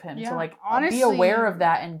mature of him to like honestly, be aware of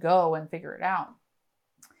that and go and figure it out.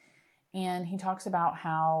 And he talks about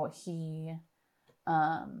how he,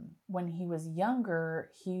 when he was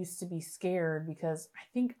younger, he used to be scared because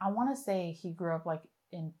I want to say he grew up like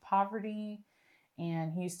in poverty,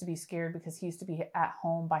 and he used to be scared because he used to be at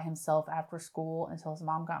home by himself after school until his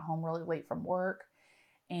mom got home really late from work.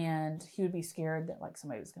 And he would be scared that like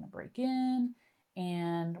somebody was going to break in.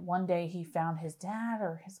 And one day he found his dad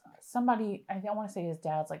or somebody, I want to say his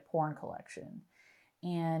dad's like porn collection.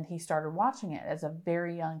 And he started watching it as a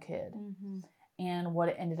very young kid. Mm-hmm. And what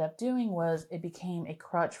it ended up doing was it became a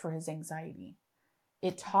crutch for his anxiety.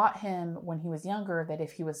 It taught him when he was younger that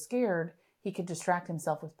if he was scared, he could distract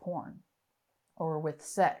himself with porn or with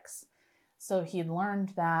sex. So he had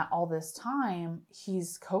learned that all this time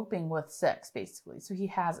he's coping with sex basically. So he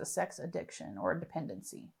has a sex addiction or a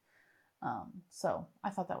dependency. So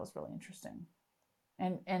I thought that was really interesting.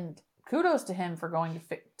 And kudos to him for going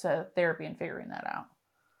to therapy and figuring that out.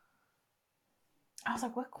 I was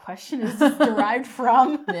like, what question is this derived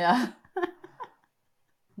from? Yeah.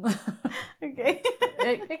 Okay.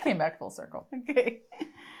 It came back full circle. Okay.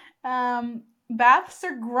 Baths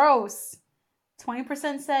are gross.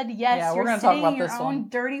 20% said yes. Yeah, we're going to talk about this one. Your own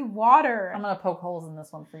dirty water. I'm going to poke holes in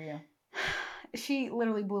this one for you. She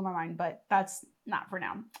literally blew my mind, but that's not for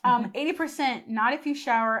now. 80% not if you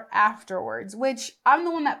shower afterwards, which I'm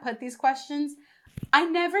the one that put these questions. I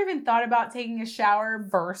never even thought about taking a shower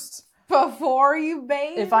first before you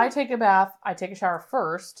bathe. If I take a bath, I take a shower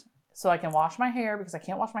first so I can wash my hair because I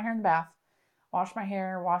can't wash my hair in the bath. Wash my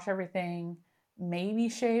hair, wash everything, maybe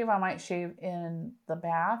shave. I might shave in the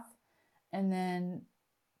bath and then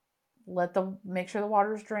make sure the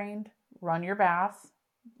water's drained, run your bath,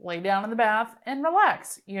 lay down in the bath and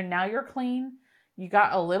relax. Now you're clean. You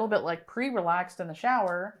got a little bit like pre-relaxed in the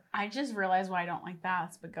shower. I just realized why I don't like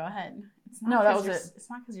baths, but go ahead. It's not that was it. It's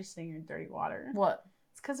not because you're sitting in dirty water. What?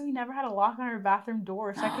 It's because we never had a lock on our bathroom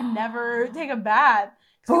door, so I could never take a bath.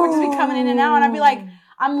 Because people would just be coming in and out, and I'd be like,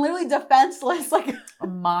 I'm literally defenseless. Like,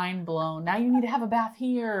 mind blown. Now you need to have a bath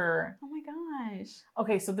here. Oh my gosh.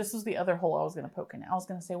 Okay, so this was the other hole I was going to poke in. I was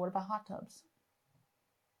going to say, what about hot tubs?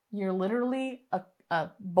 You're literally a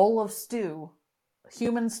bowl of stew,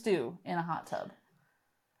 human stew in a hot tub.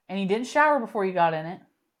 And you didn't shower before you got in it.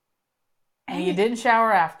 And you didn't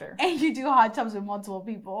shower after. And you do hot tubs with multiple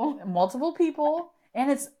people. Multiple people.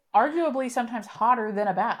 And it's arguably sometimes hotter than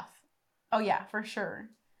a bath. Oh, yeah, for sure.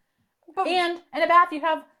 And in a bath, you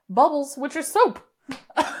have bubbles, which are soap.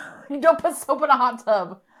 You don't put soap in a hot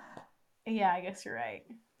tub. Yeah, I guess you're right.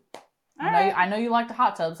 I know you like the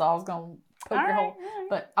hot tub, so I was going to poke your hole.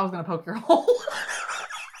 But I was going to poke your hole.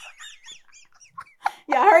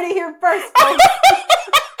 Yeah, I heard it here first.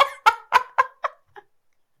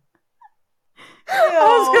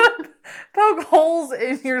 I was going to poke holes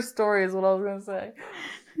in your story is what I was going to say.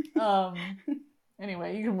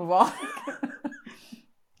 Anyway, you can move on.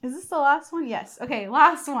 Is this the last one? Yes. Okay,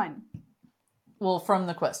 last one. Well, from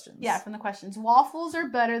the questions. Yeah, from the questions. Waffles are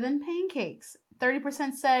better than pancakes.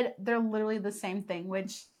 30% said they're literally the same thing,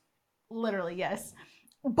 which literally, yes.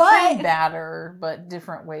 But same batter, but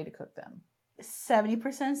different way to cook them.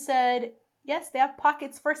 70% said, yes, they have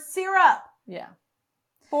pockets for syrup. Yeah.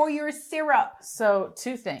 For your syrup. So,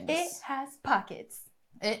 two things. It has pockets.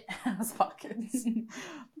 It has pockets.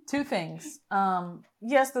 Two things.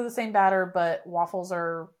 Yes, they're the same batter, but waffles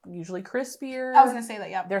are usually crispier. I was going to say that,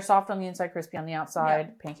 yeah. They're soft on the inside, crispy on the outside.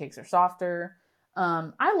 Yep. Pancakes are softer.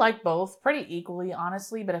 I like both pretty equally,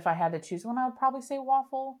 honestly, but if I had to choose one, I would probably say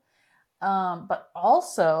waffle. But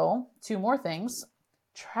also, two more things.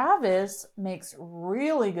 Travis makes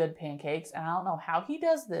really good pancakes, and I don't know how he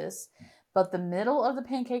does this, but the middle of the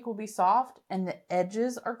pancake will be soft and the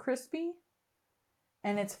edges are crispy,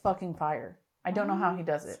 and it's fucking fire. I don't know how he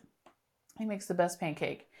does it. He makes the best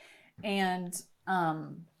pancake. And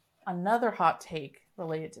another hot take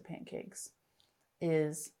related to pancakes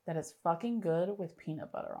is that it's fucking good with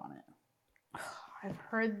peanut butter on it. I've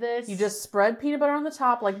heard this. You just spread peanut butter on the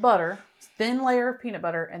top like butter, thin layer of peanut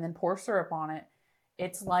butter, and then pour syrup on it.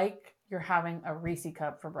 It's like you're having a Reese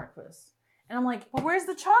cup for breakfast. And I'm like, well, where's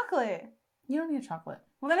the chocolate? You don't need a chocolate.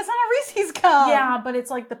 Well, then it's not a Reese's cup. Yeah, but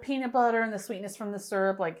it's like the peanut butter and the sweetness from the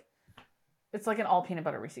syrup. Like, it's like an all peanut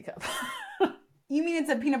butter Reese cup. You mean it's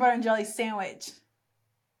a peanut butter and jelly sandwich?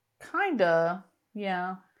 Kinda,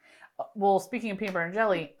 yeah. Well, speaking of peanut butter and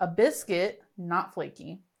jelly, a biscuit, not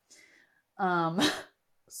flaky,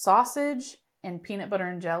 sausage and peanut butter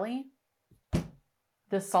and jelly,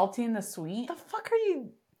 the salty and the sweet. The fuck are you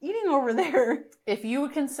eating over there? If you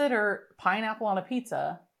would consider pineapple on a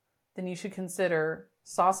pizza, then you should consider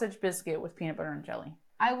sausage biscuit with peanut butter and jelly.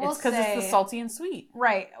 I will say... It's because it's the salty and sweet.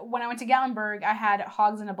 Right. When I went to Gatlinburg, I had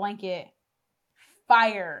hogs in a blanket.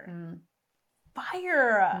 Fire. Mm.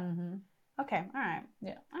 Fire. Mm-hmm. Okay. All right.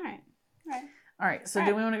 Yeah. All right. All right. So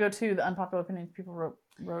do we want to go to the unpopular opinions people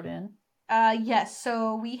wrote in? Yes.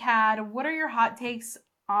 So we had, what are your hot takes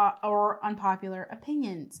or unpopular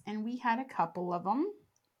opinions? And we had a couple of them.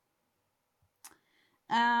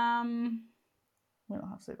 We don't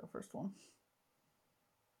have to say the first one.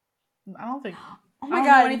 I don't think... Oh my I don't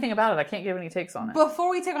God. know anything about it. I can't give any takes on it.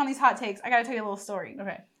 Before we take on these hot takes, I got to tell you a little story.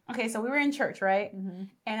 Okay, so we were in church, right? Mm-hmm.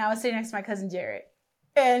 And I was sitting next to my cousin Jarrett.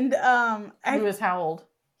 And he was how old?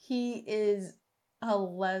 He is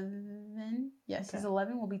 11. Yes, okay. He's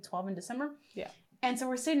 11. We'll be 12 in December. Yeah. And so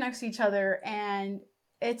we're sitting next to each other, and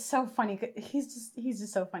it's so funny. He's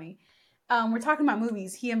just so funny. We're talking about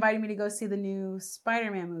movies. He invited me to go see the new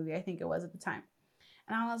Spider-Man movie, I think it was at the time.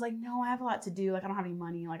 And I was like, no, I have a lot to do. Like, I don't have any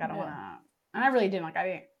money. Like, I don't want to. And I really didn't. Like,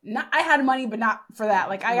 I had money, but not for that.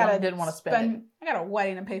 Like, didn't want to spend it. I got a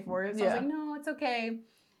wedding to pay for it. So I was like, no, it's okay.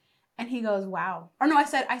 And he goes, wow. Or no, I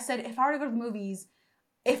said, if I were to go to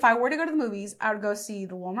the movies, I would go see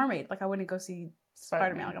The Little Mermaid. Like, I wouldn't go see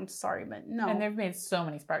Spider-Man. Like, I'm sorry, but no. And they've made so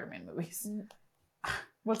many Spider-Man movies.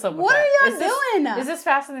 What's up with what that? Are y'all doing? Is this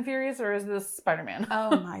Fast and the Furious or is this Spider-Man?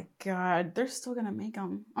 Oh my God. They're still going to make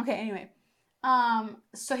them. Okay, anyway.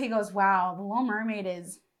 So he goes, wow, The Little Mermaid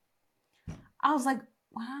is... I was like,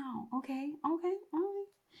 wow, okay.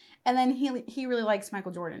 And then he really likes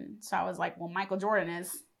Michael Jordan. So I was like, well, Michael Jordan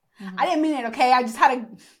is... Mm-hmm. I didn't mean it, okay? I just had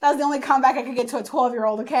that was the only comeback I could get to a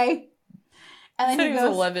 12-year-old, okay? And then he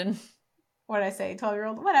goes... 11. What did I say?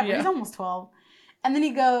 12-year-old? Whatever. Yeah. He's almost 12. And then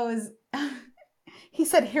he goes... He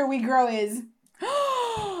said, "Here we grow" is...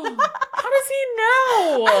 How does he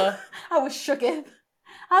know? I was shooketh.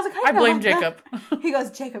 I was like, how do you I blame Jacob. He goes,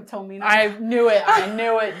 Jacob told me. I knew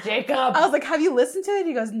it, Jacob. I was like, have you listened to it?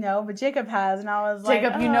 He goes, no, but Jacob has. And I was like,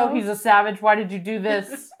 Jacob, you know he's a savage. Why did you do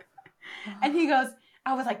this? And he goes,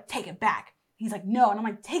 I was like, take it back. He's like, no. And I'm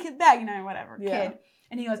like, take it back. You know, whatever, kid.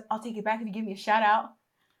 And he goes, I'll take it back if you give me a shout out.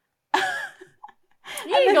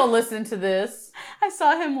 You ain't gonna listen to this. I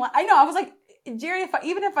saw him. I know. I was like, Jerry,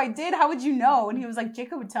 even if I did, how would you know? And he was like,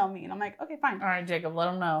 Jacob would tell me. And I'm like, okay, fine. All right, Jacob,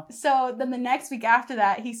 let him know. So then the next week after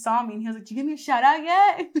that, he saw me and he was like, did you give me a shout out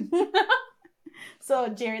yet? So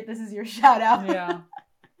Jared, this is your shout out. Yeah.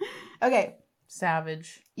 Okay.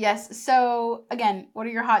 Savage. Yes. So again, what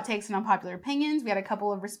are your hot takes and unpopular opinions? We had a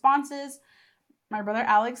couple of responses. My brother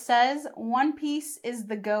Alex says, One Piece is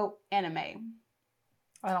the GOAT anime.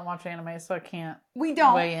 I don't watch anime, so I can't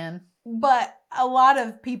weigh in. But a lot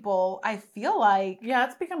of people, I feel like... Yeah,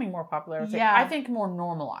 it's becoming more popular. Yeah. I think more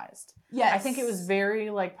normalized. Yes. I think it was very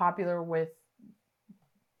popular with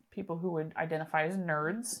people who would identify as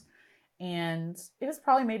nerds. And it was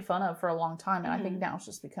probably made fun of for a long time. And I think now it's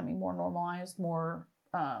just becoming more normalized, more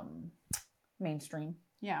mainstream.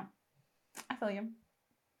 Yeah. I feel you.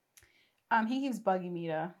 He keeps bugging me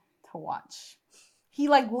to watch. He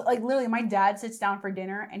like literally, my dad sits down for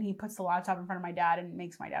dinner and he puts the laptop in front of my dad and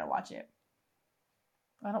makes my dad watch it.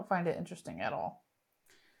 I don't find it interesting at all.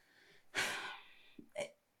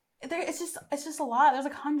 it's just a lot. There's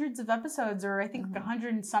like hundreds of episodes, or I think like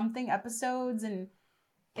 100 and something episodes, and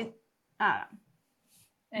I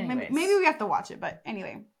don't know. Maybe we have to watch it, but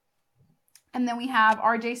anyway. And then we have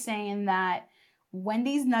RJ saying that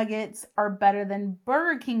Wendy's nuggets are better than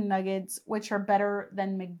Burger King nuggets, which are better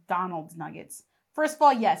than McDonald's nuggets. First of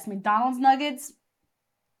all, yes, McDonald's nuggets,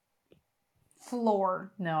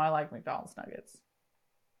 floor. No, I like McDonald's nuggets.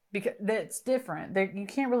 Because it's different. You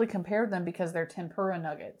can't really compare them because they're tempura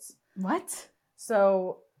nuggets. What?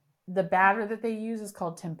 So the batter that they use is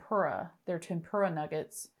called tempura. They're tempura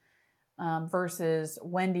nuggets versus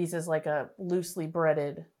Wendy's is like a loosely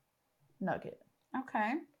breaded nugget.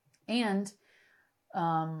 Okay. And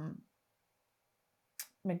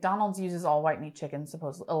McDonald's uses all white meat chicken,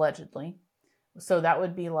 allegedly. So that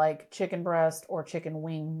would be like chicken breast or chicken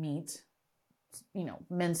wing meat,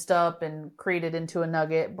 minced up and created into a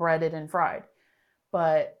nugget, breaded and fried.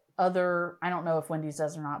 But I don't know if Wendy's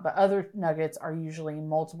does or not, but other nuggets are usually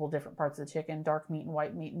multiple different parts of the chicken, dark meat and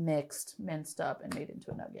white meat mixed, minced up, and made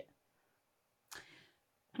into a nugget.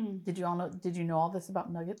 Did you know all this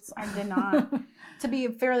about nuggets? I did not. To be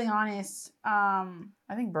fairly honest, I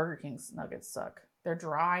think Burger King's nuggets suck. They're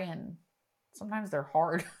dry and sometimes they're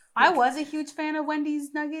hard. I was a huge fan of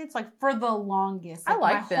Wendy's nuggets, like for the longest. I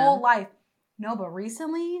liked them. My whole life. No, but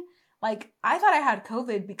recently, like I thought I had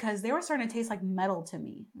COVID because they were starting to taste like metal to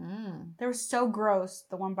me. They were so gross.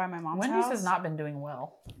 The one by my mom's Wendy's house has not been doing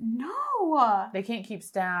well. No. They can't keep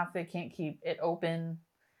staff. They can't keep it open.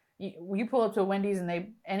 You pull up to a Wendy's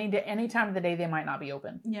and any time of the day they might not be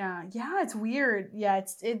open. Yeah, it's weird. Yeah,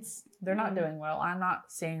 it's they're not doing well. I'm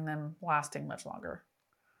not seeing them lasting much longer.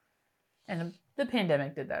 And the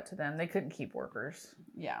pandemic did that to them. They couldn't keep workers.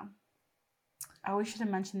 Yeah. Oh, we should have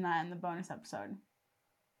mentioned that in the bonus episode.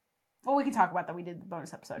 Well, we can talk about that. We did the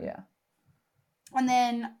bonus episode. Yeah. And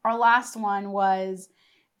then our last one was,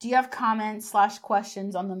 do you have comments /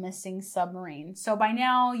 questions on the missing submarine? So by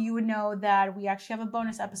now you would know that we actually have a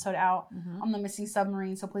bonus episode out on the missing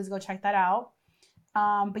submarine. So please go check that out.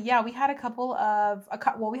 But yeah, we had a couple of,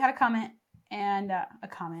 we had a comment and a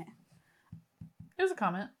comment. It was a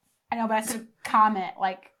comment. I know, but I said comment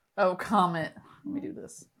like. Oh, comment. Let me do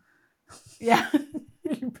this. Yeah.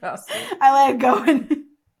 You bastard. I let it go.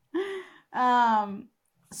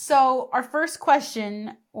 So our first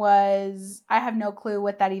question was, I have no clue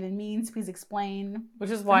what that even means. Please explain. Which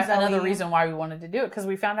is why another reason why we wanted to do it, because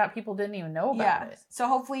we found out people didn't even know about it. So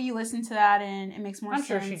hopefully you listened to that and it makes more sense.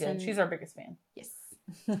 I'm sure she did. She's our biggest fan. Yes.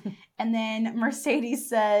 And then Mercedes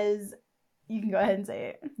says, you can go ahead and say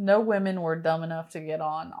it. No women were dumb enough to get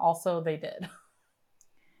on. Also, they did.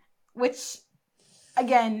 Which,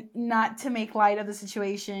 again, not to make light of the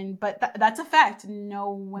situation, but that's a fact.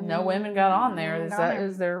 No women got on there.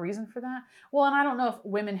 Is there a reason for that? Well, and I don't know if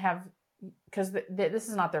women have, because this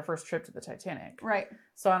is not their first trip to the Titanic. Right.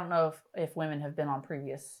 So I don't know if women have been on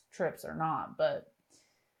previous trips or not, but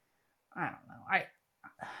I don't know.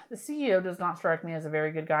 The CEO does not strike me as a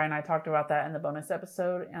very good guy, and I talked about that in the bonus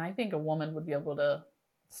episode, and I think a woman would be able to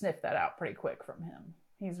sniff that out pretty quick from him.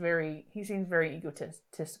 He seems very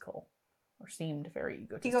egotistical, or seemed very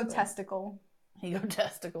egotistical.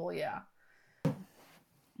 Egotistical, yeah. I'm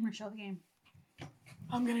gonna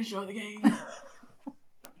show the game.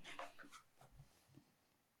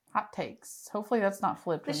 Hot takes. Hopefully that's not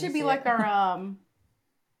flipped. This should be like our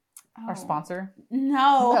our sponsor.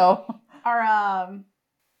 No. Our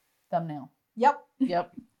thumbnail. Yep.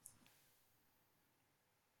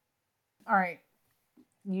 All right.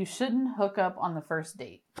 You shouldn't hook up on the first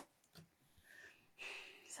date.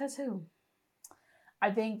 Says who?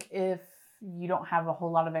 I think if you don't have a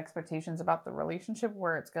whole lot of expectations about the relationship,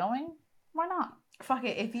 where it's going, why not? Fuck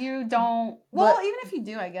it. If you don't... Well, even if you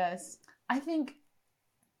do, I guess. I think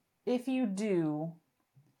if you do,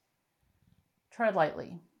 tread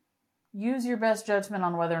lightly. Use your best judgment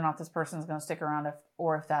on whether or not this person is going to stick around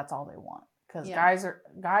or if that's all they want. Because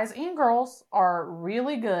guys and girls are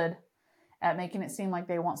really good at making it seem like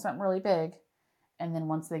they want something really big, and then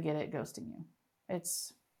once they get it, ghosting you.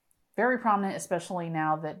 It's very prominent, especially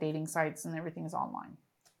now that dating sites and everything is online.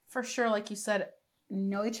 For sure, like you said,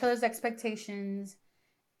 know each other's expectations,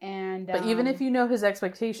 and but even if you know his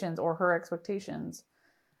expectations or her expectations,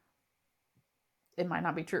 it might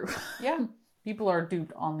not be true. Yeah. People are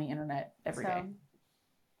duped on the internet every day.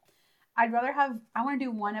 I'd rather I want to do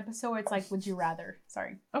one episode where it's like, would you rather?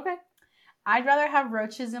 Sorry. Okay. I'd rather have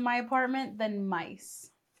roaches in my apartment than mice.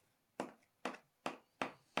 Let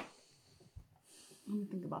me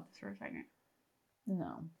think about this for a second.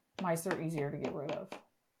 No. Mice are easier to get rid of.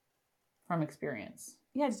 From experience.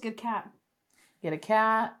 Yeah, just get a cat. Get a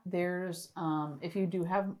cat. There's, if you do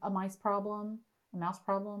have a mice problem, a mouse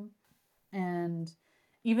problem. And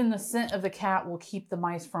even the scent of the cat will keep the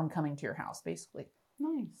mice from coming to your house, basically.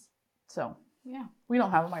 Nice. So, yeah. We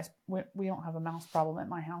don't have we don't have a mouse problem at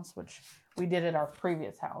my house, which we did at our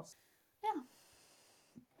previous house. Yeah.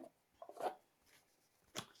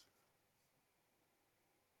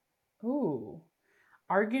 Ooh.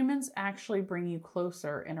 Arguments actually bring you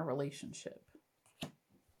closer in a relationship.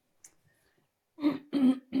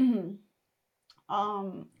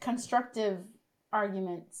 Constructive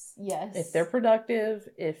arguments, yes. If they're productive,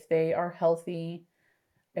 if they are healthy,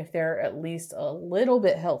 if they're at least a little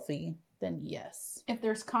bit healthy, then yes. If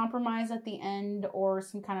there's compromise at the end or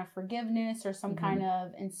some kind of forgiveness or some kind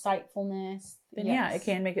of insightfulness, then yeah, it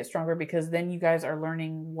can make it stronger because then you guys are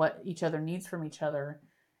learning what each other needs from each other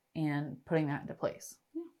and putting that into place.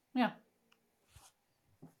 Yeah.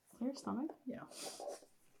 Clear stomach? Yeah.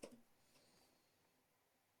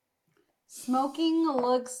 Smoking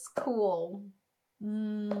looks cool.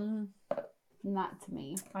 Not to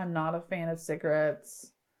me. I'm not a fan of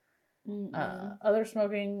cigarettes. Other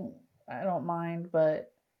smoking, I don't mind,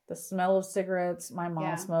 but the smell of cigarettes, my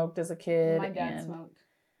mom smoked as a kid. My dad smoked.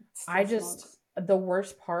 The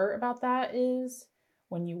worst part about that is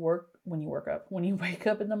when you wake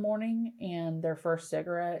up in the morning and their first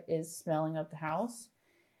cigarette is smelling up the house.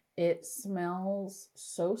 It smells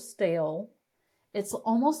so stale. It's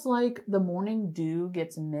almost like the morning dew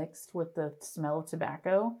gets mixed with the smell of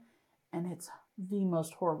tobacco, and it's the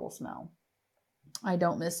most horrible smell. I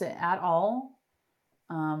don't miss it at all.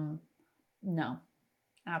 No,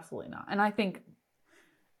 absolutely not. And I think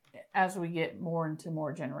as we get more into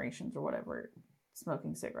more generations or whatever,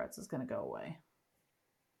 smoking cigarettes is going to go away.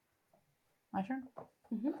 My turn?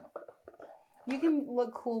 Mm-hmm. You can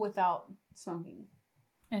look cool without smoking.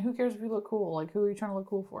 And who cares if you look cool? Like, who are you trying to look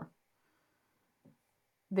cool for?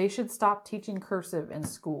 They should stop teaching cursive in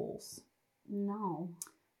schools. No.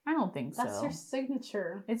 I don't think so. That's your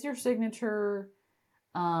signature. It's your signature.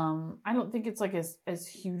 I don't think it's like as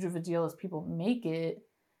huge of a deal as people make it.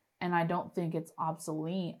 And I don't think it's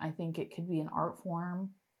obsolete. I think it could be an art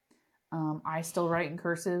form. I still write in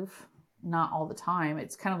cursive. Not all the time.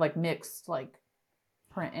 It's kind of like mixed, like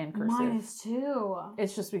print and cursive. Mine is too.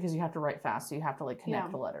 It's just because you have to write fast, so you have to like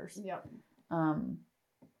connect the letters. Yep.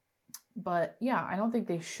 But yeah, I don't think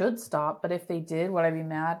they should stop. But if they did, would I be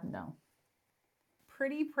mad? No.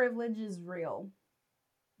 Pretty privilege is real.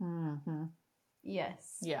 Mm-hmm.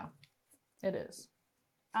 Yes. Yeah, it is.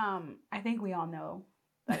 I think we all know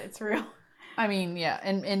that it's real. I mean, yeah,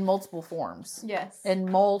 in multiple forms. Yes.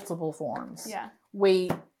 In multiple forms. Yeah.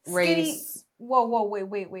 Weight, Skinny. race. Whoa,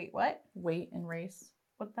 wait, what? Weight and race.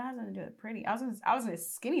 What that has to do with pretty? I was in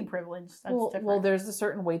skinny privilege. That's different. Well, there's a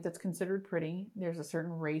certain weight that's considered pretty. There's a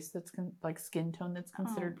certain race that's like skin tone that's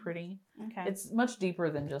considered pretty. Okay. It's much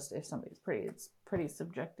deeper than just if somebody's pretty. It's pretty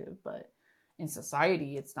subjective, but in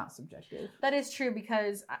society, it's not subjective. That is true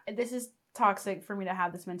because this is toxic for me to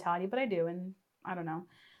have this mentality, but I do, and I don't know.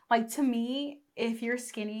 Like, to me, if you're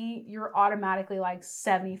skinny, you're automatically like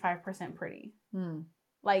 75% pretty.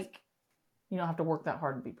 Like, you don't have to work that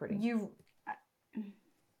hard to be pretty.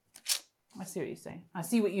 I see what you say. I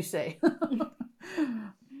see what you say.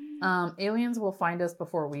 Aliens will find us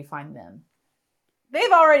before we find them.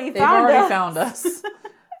 They've already found us.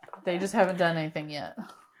 They just haven't done anything yet.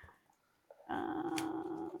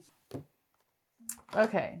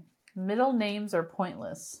 Okay. Middle names are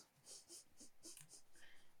pointless.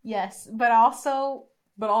 Yes, but also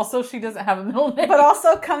she doesn't have a middle name. But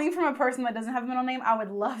also, coming from a person that doesn't have a middle name, I would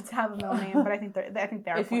love to have a middle name, but I think they're If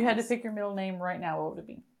pointless. you had to pick your middle name right now, what would it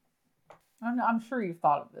be? I'm sure you've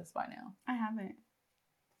thought of this by now. I haven't.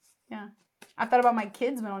 Yeah. I've thought about my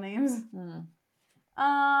kids' middle names.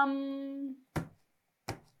 I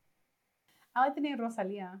like the name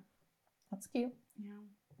Rosalia. That's cute. Yeah.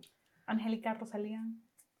 Angelica Rosalia.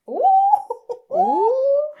 Ooh.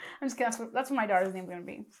 I'm just kidding. That's what my daughter's name's going to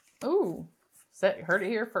be. Ooh. Heard it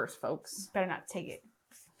here first, folks. Better not take it.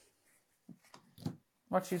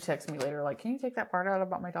 Why don't you text me later? Like, can you take that part out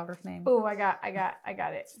about my daughter's name? Oh, I got it. I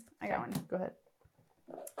got one. Go ahead.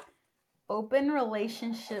 Open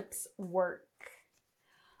relationships work.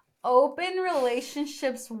 Open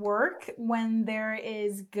relationships work when there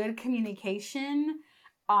is good communication,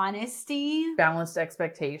 honesty, balanced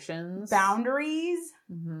expectations, boundaries.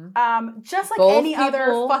 Mm-hmm. Just like any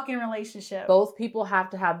other fucking relationship. Both people have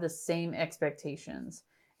to have the same expectations,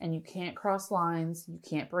 and you can't cross lines. You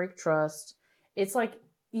can't break trust. It's like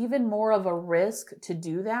even more of a risk to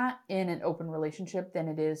do that in an open relationship than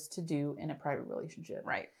it is to do in a private relationship.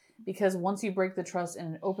 Right. Because once you break the trust in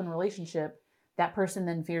an open relationship, that person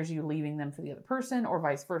then fears you leaving them for the other person or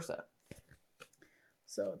vice versa.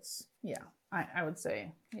 So it's, yeah. I would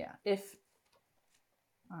say, yeah. If,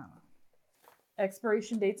 I don't know.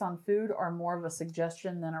 Expiration dates on food are more of a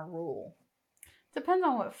suggestion than a rule. Depends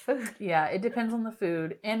on what food. Yeah, it depends on the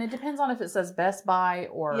food. And it depends on if it says best by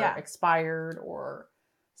or expired or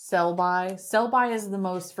sell by. Sell by is the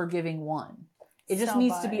most forgiving one. It just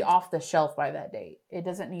needs to be off the shelf by that date. It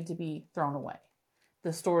doesn't need to be thrown away.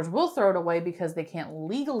 The stores will throw it away because they can't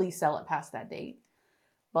legally sell it past that date.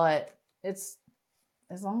 But it's,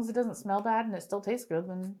 as long as it doesn't smell bad and it still tastes good,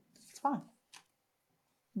 then it's fine.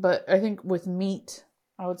 But I think with meat,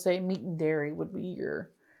 I would say meat and dairy would be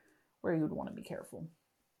where you would want to be careful.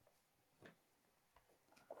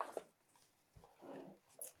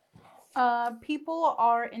 People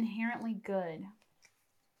are inherently good.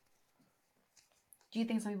 Do you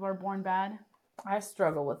think some people are born bad? I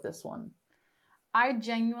struggle with this one. I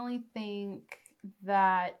genuinely think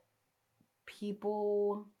that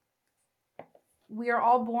we are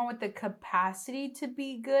all born with the capacity to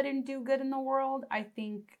be good and do good in the world. I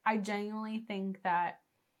genuinely think that,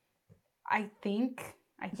 I think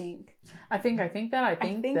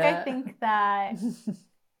that,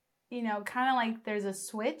 you know, kind of like there's a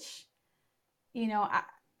switch, you know,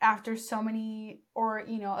 after so many, or,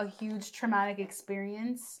 you know, a huge traumatic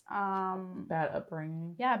experience. Bad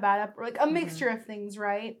upbringing. Yeah, like a mixture of things,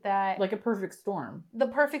 right? That, like a perfect storm. The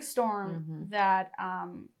perfect storm that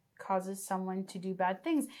causes someone to do bad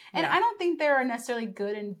things. And I don't think there are necessarily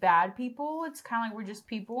good and bad people. It's kind of like we're just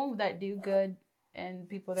people that do good and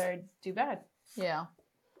people that do bad. Yeah,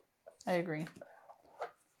 I agree.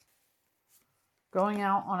 Going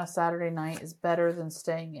out on a Saturday night is better than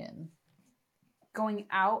staying in. Going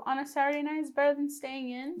out on a Saturday night is better than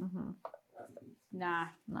staying in? Mm-hmm. Nah.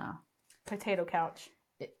 Potato couch.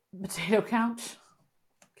 Potato couch?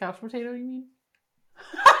 Couch potato, you mean?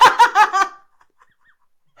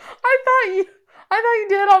 I thought you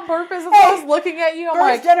did on purpose. As I was looking at you, I'm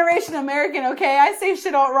first generation American, okay? I say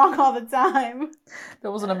shit all wrong all the time.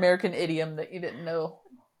 That was an American idiom that you didn't know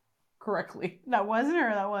correctly. That wasn't,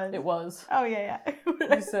 or that was? It was. Oh, yeah.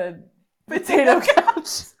 You said potato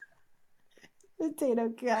couch. Potato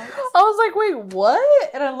couch. I was like, wait,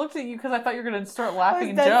 what? And I looked at you because I thought you were going to start laughing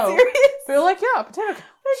and joke. Serious? But you're like, yeah, potato couch.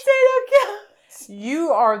 Potato couch. You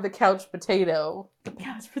are the couch potato. The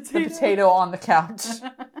couch potato. The potato on the couch.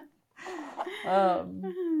 All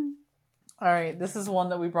right, this is one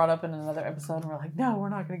that we brought up in another episode, and we're like, no, we're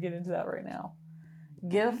not going to get into that right now.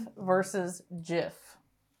 GIF versus GIF.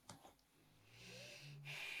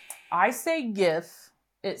 I say GIF.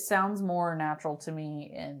 It sounds more natural to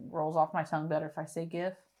me and rolls off my tongue better if I say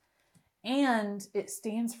GIF. And it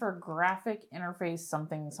stands for graphic interface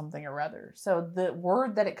something or other. So the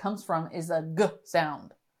word that it comes from is a G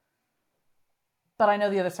sound. But I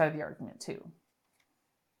know the other side of the argument too.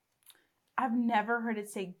 I've never heard it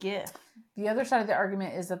say GIF. The other side of the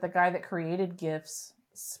argument is that the guy that created GIFs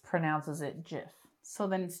pronounces it GIF. So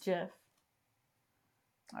then it's GIF.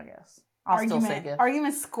 I guess. I'll still say GIF.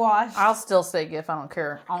 Argument squashed. I'll still say GIF. I don't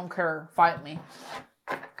care. Fight me.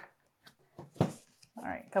 All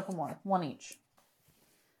right, a couple more. One each.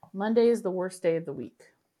 Monday is the worst day of the week.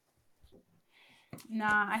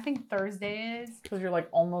 Nah, I think Thursday is. Because you're like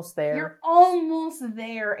almost there. You're almost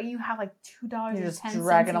there, and you have like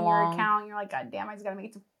 $2.10 in along. your account. You're like, God damn, I just gotta make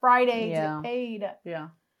it to Friday to get paid. Yeah,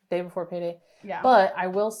 day before payday. Yeah. But I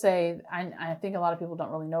will say, I think a lot of people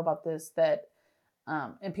don't really know about this, that,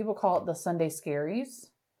 and people call it the Sunday scaries,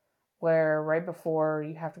 where right before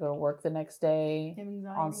you have to go to work the next day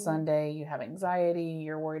on Sunday, you have anxiety,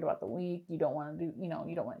 you're worried about the week, you don't want to do,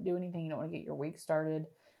 you don't want to do anything, you don't want to get your week started.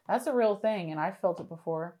 That's a real thing, and I've felt it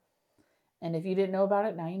before. And if you didn't know about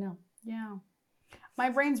it, now you know. Yeah. My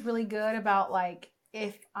brain's really good about, like,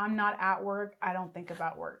 if I'm not at work, I don't think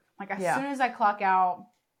about work. Like, as soon as I clock out,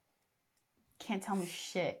 can't tell me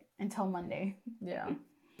shit until Monday. Yeah.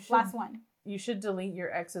 Last one. You should delete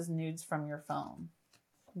your ex's nudes from your phone.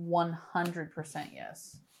 100%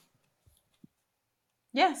 yes.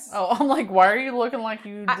 Yes. Oh, I'm like, why are you looking like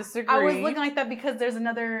you disagree? I was looking like that because there's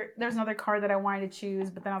another card that I wanted to choose,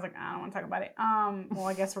 but then I was like, I don't want to talk about it. Well,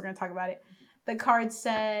 I guess we're gonna talk about it. The card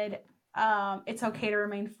said, it's okay to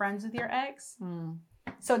remain friends with your ex.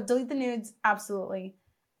 So delete the nudes, absolutely.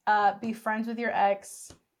 Be friends with your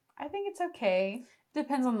ex. I think it's okay.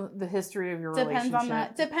 Depends on the history of your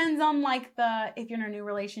relationship. Depends on like if you're in a new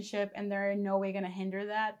relationship and they're in no way gonna hinder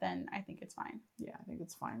that, then I think it's fine. Yeah, I think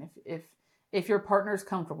it's fine if your partner's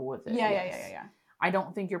comfortable with it. Yeah. I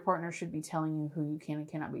don't think your partner should be telling you who you can and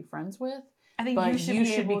cannot be friends with. I think but you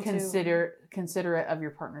should be considerate of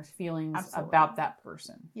your partner's feelings about that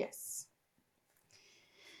person. Yes.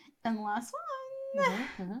 And last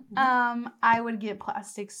one. I would get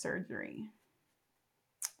plastic surgery.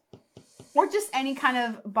 Or just any kind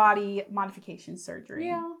of body modification surgery.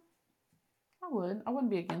 Yeah. I wouldn't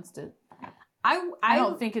be against it. I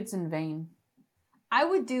don't think it's in vain. I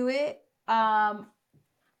would do it.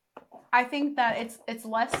 I think that it's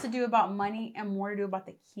less to do about money and more to do about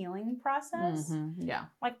the healing process. Mm-hmm. Yeah.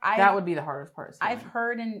 Like that would be the hardest part. I've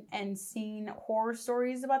heard and seen horror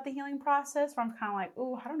stories about the healing process where I'm kind of like,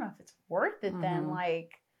 oh, I don't know if it's worth it then.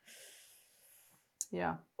 Like,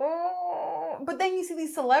 yeah. Oh, but then you see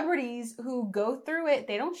these celebrities who go through it.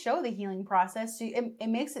 They don't show the healing process. So it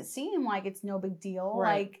makes it seem like it's no big deal.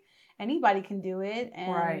 Right. Like anybody can do it.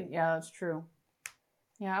 And right. Yeah, that's true.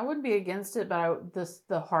 Yeah, I wouldn't be against it, but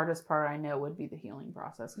the hardest part I know would be the healing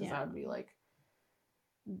process because I would be like,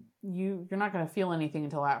 you're not going to feel anything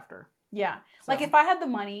until after. Yeah, so. Like if I had the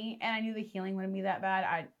money and I knew the healing wouldn't be that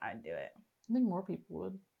bad, I'd do it. I think more people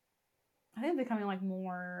would. I think it's becoming like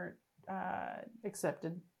more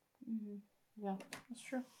accepted. Mm-hmm. Yeah, that's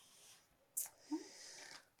true.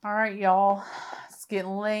 All right, y'all. It's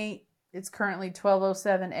getting late. It's currently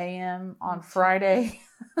 12:07 a.m. on Friday.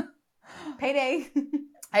 Payday.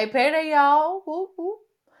 Hey, payday, y'all. Whoop, whoop.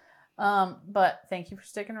 But thank you for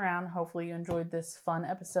sticking around. Hopefully you enjoyed this fun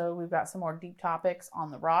episode. We've got some more deep topics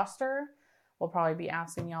on the roster. We'll probably be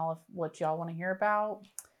asking y'all what y'all want to hear about.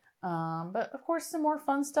 But of course, some more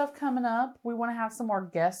fun stuff coming up. We want to have some more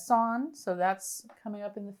guests on, so that's coming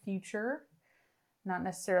up in the future. Not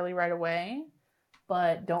necessarily right away,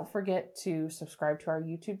 but don't forget to subscribe to our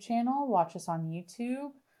YouTube channel. Watch us on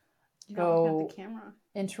YouTube. Go the camera.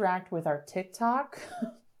 Interact with our TikTok.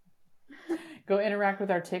 Go interact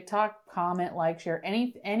with our TikTok. Comment, like, share.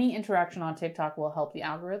 Any interaction on TikTok will help the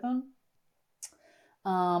algorithm.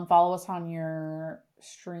 Follow us on your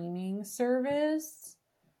streaming service.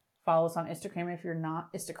 Follow us on Instagram if you're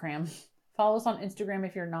not. Follow us on Instagram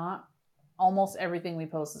if you're not. Almost everything we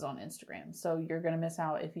post is on Instagram. So you're going to miss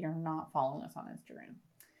out if you're not following us on Instagram.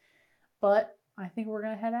 But I think we're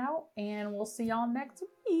going to head out and we'll see y'all next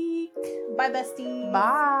week. Bye, besties.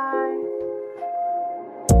 Bye.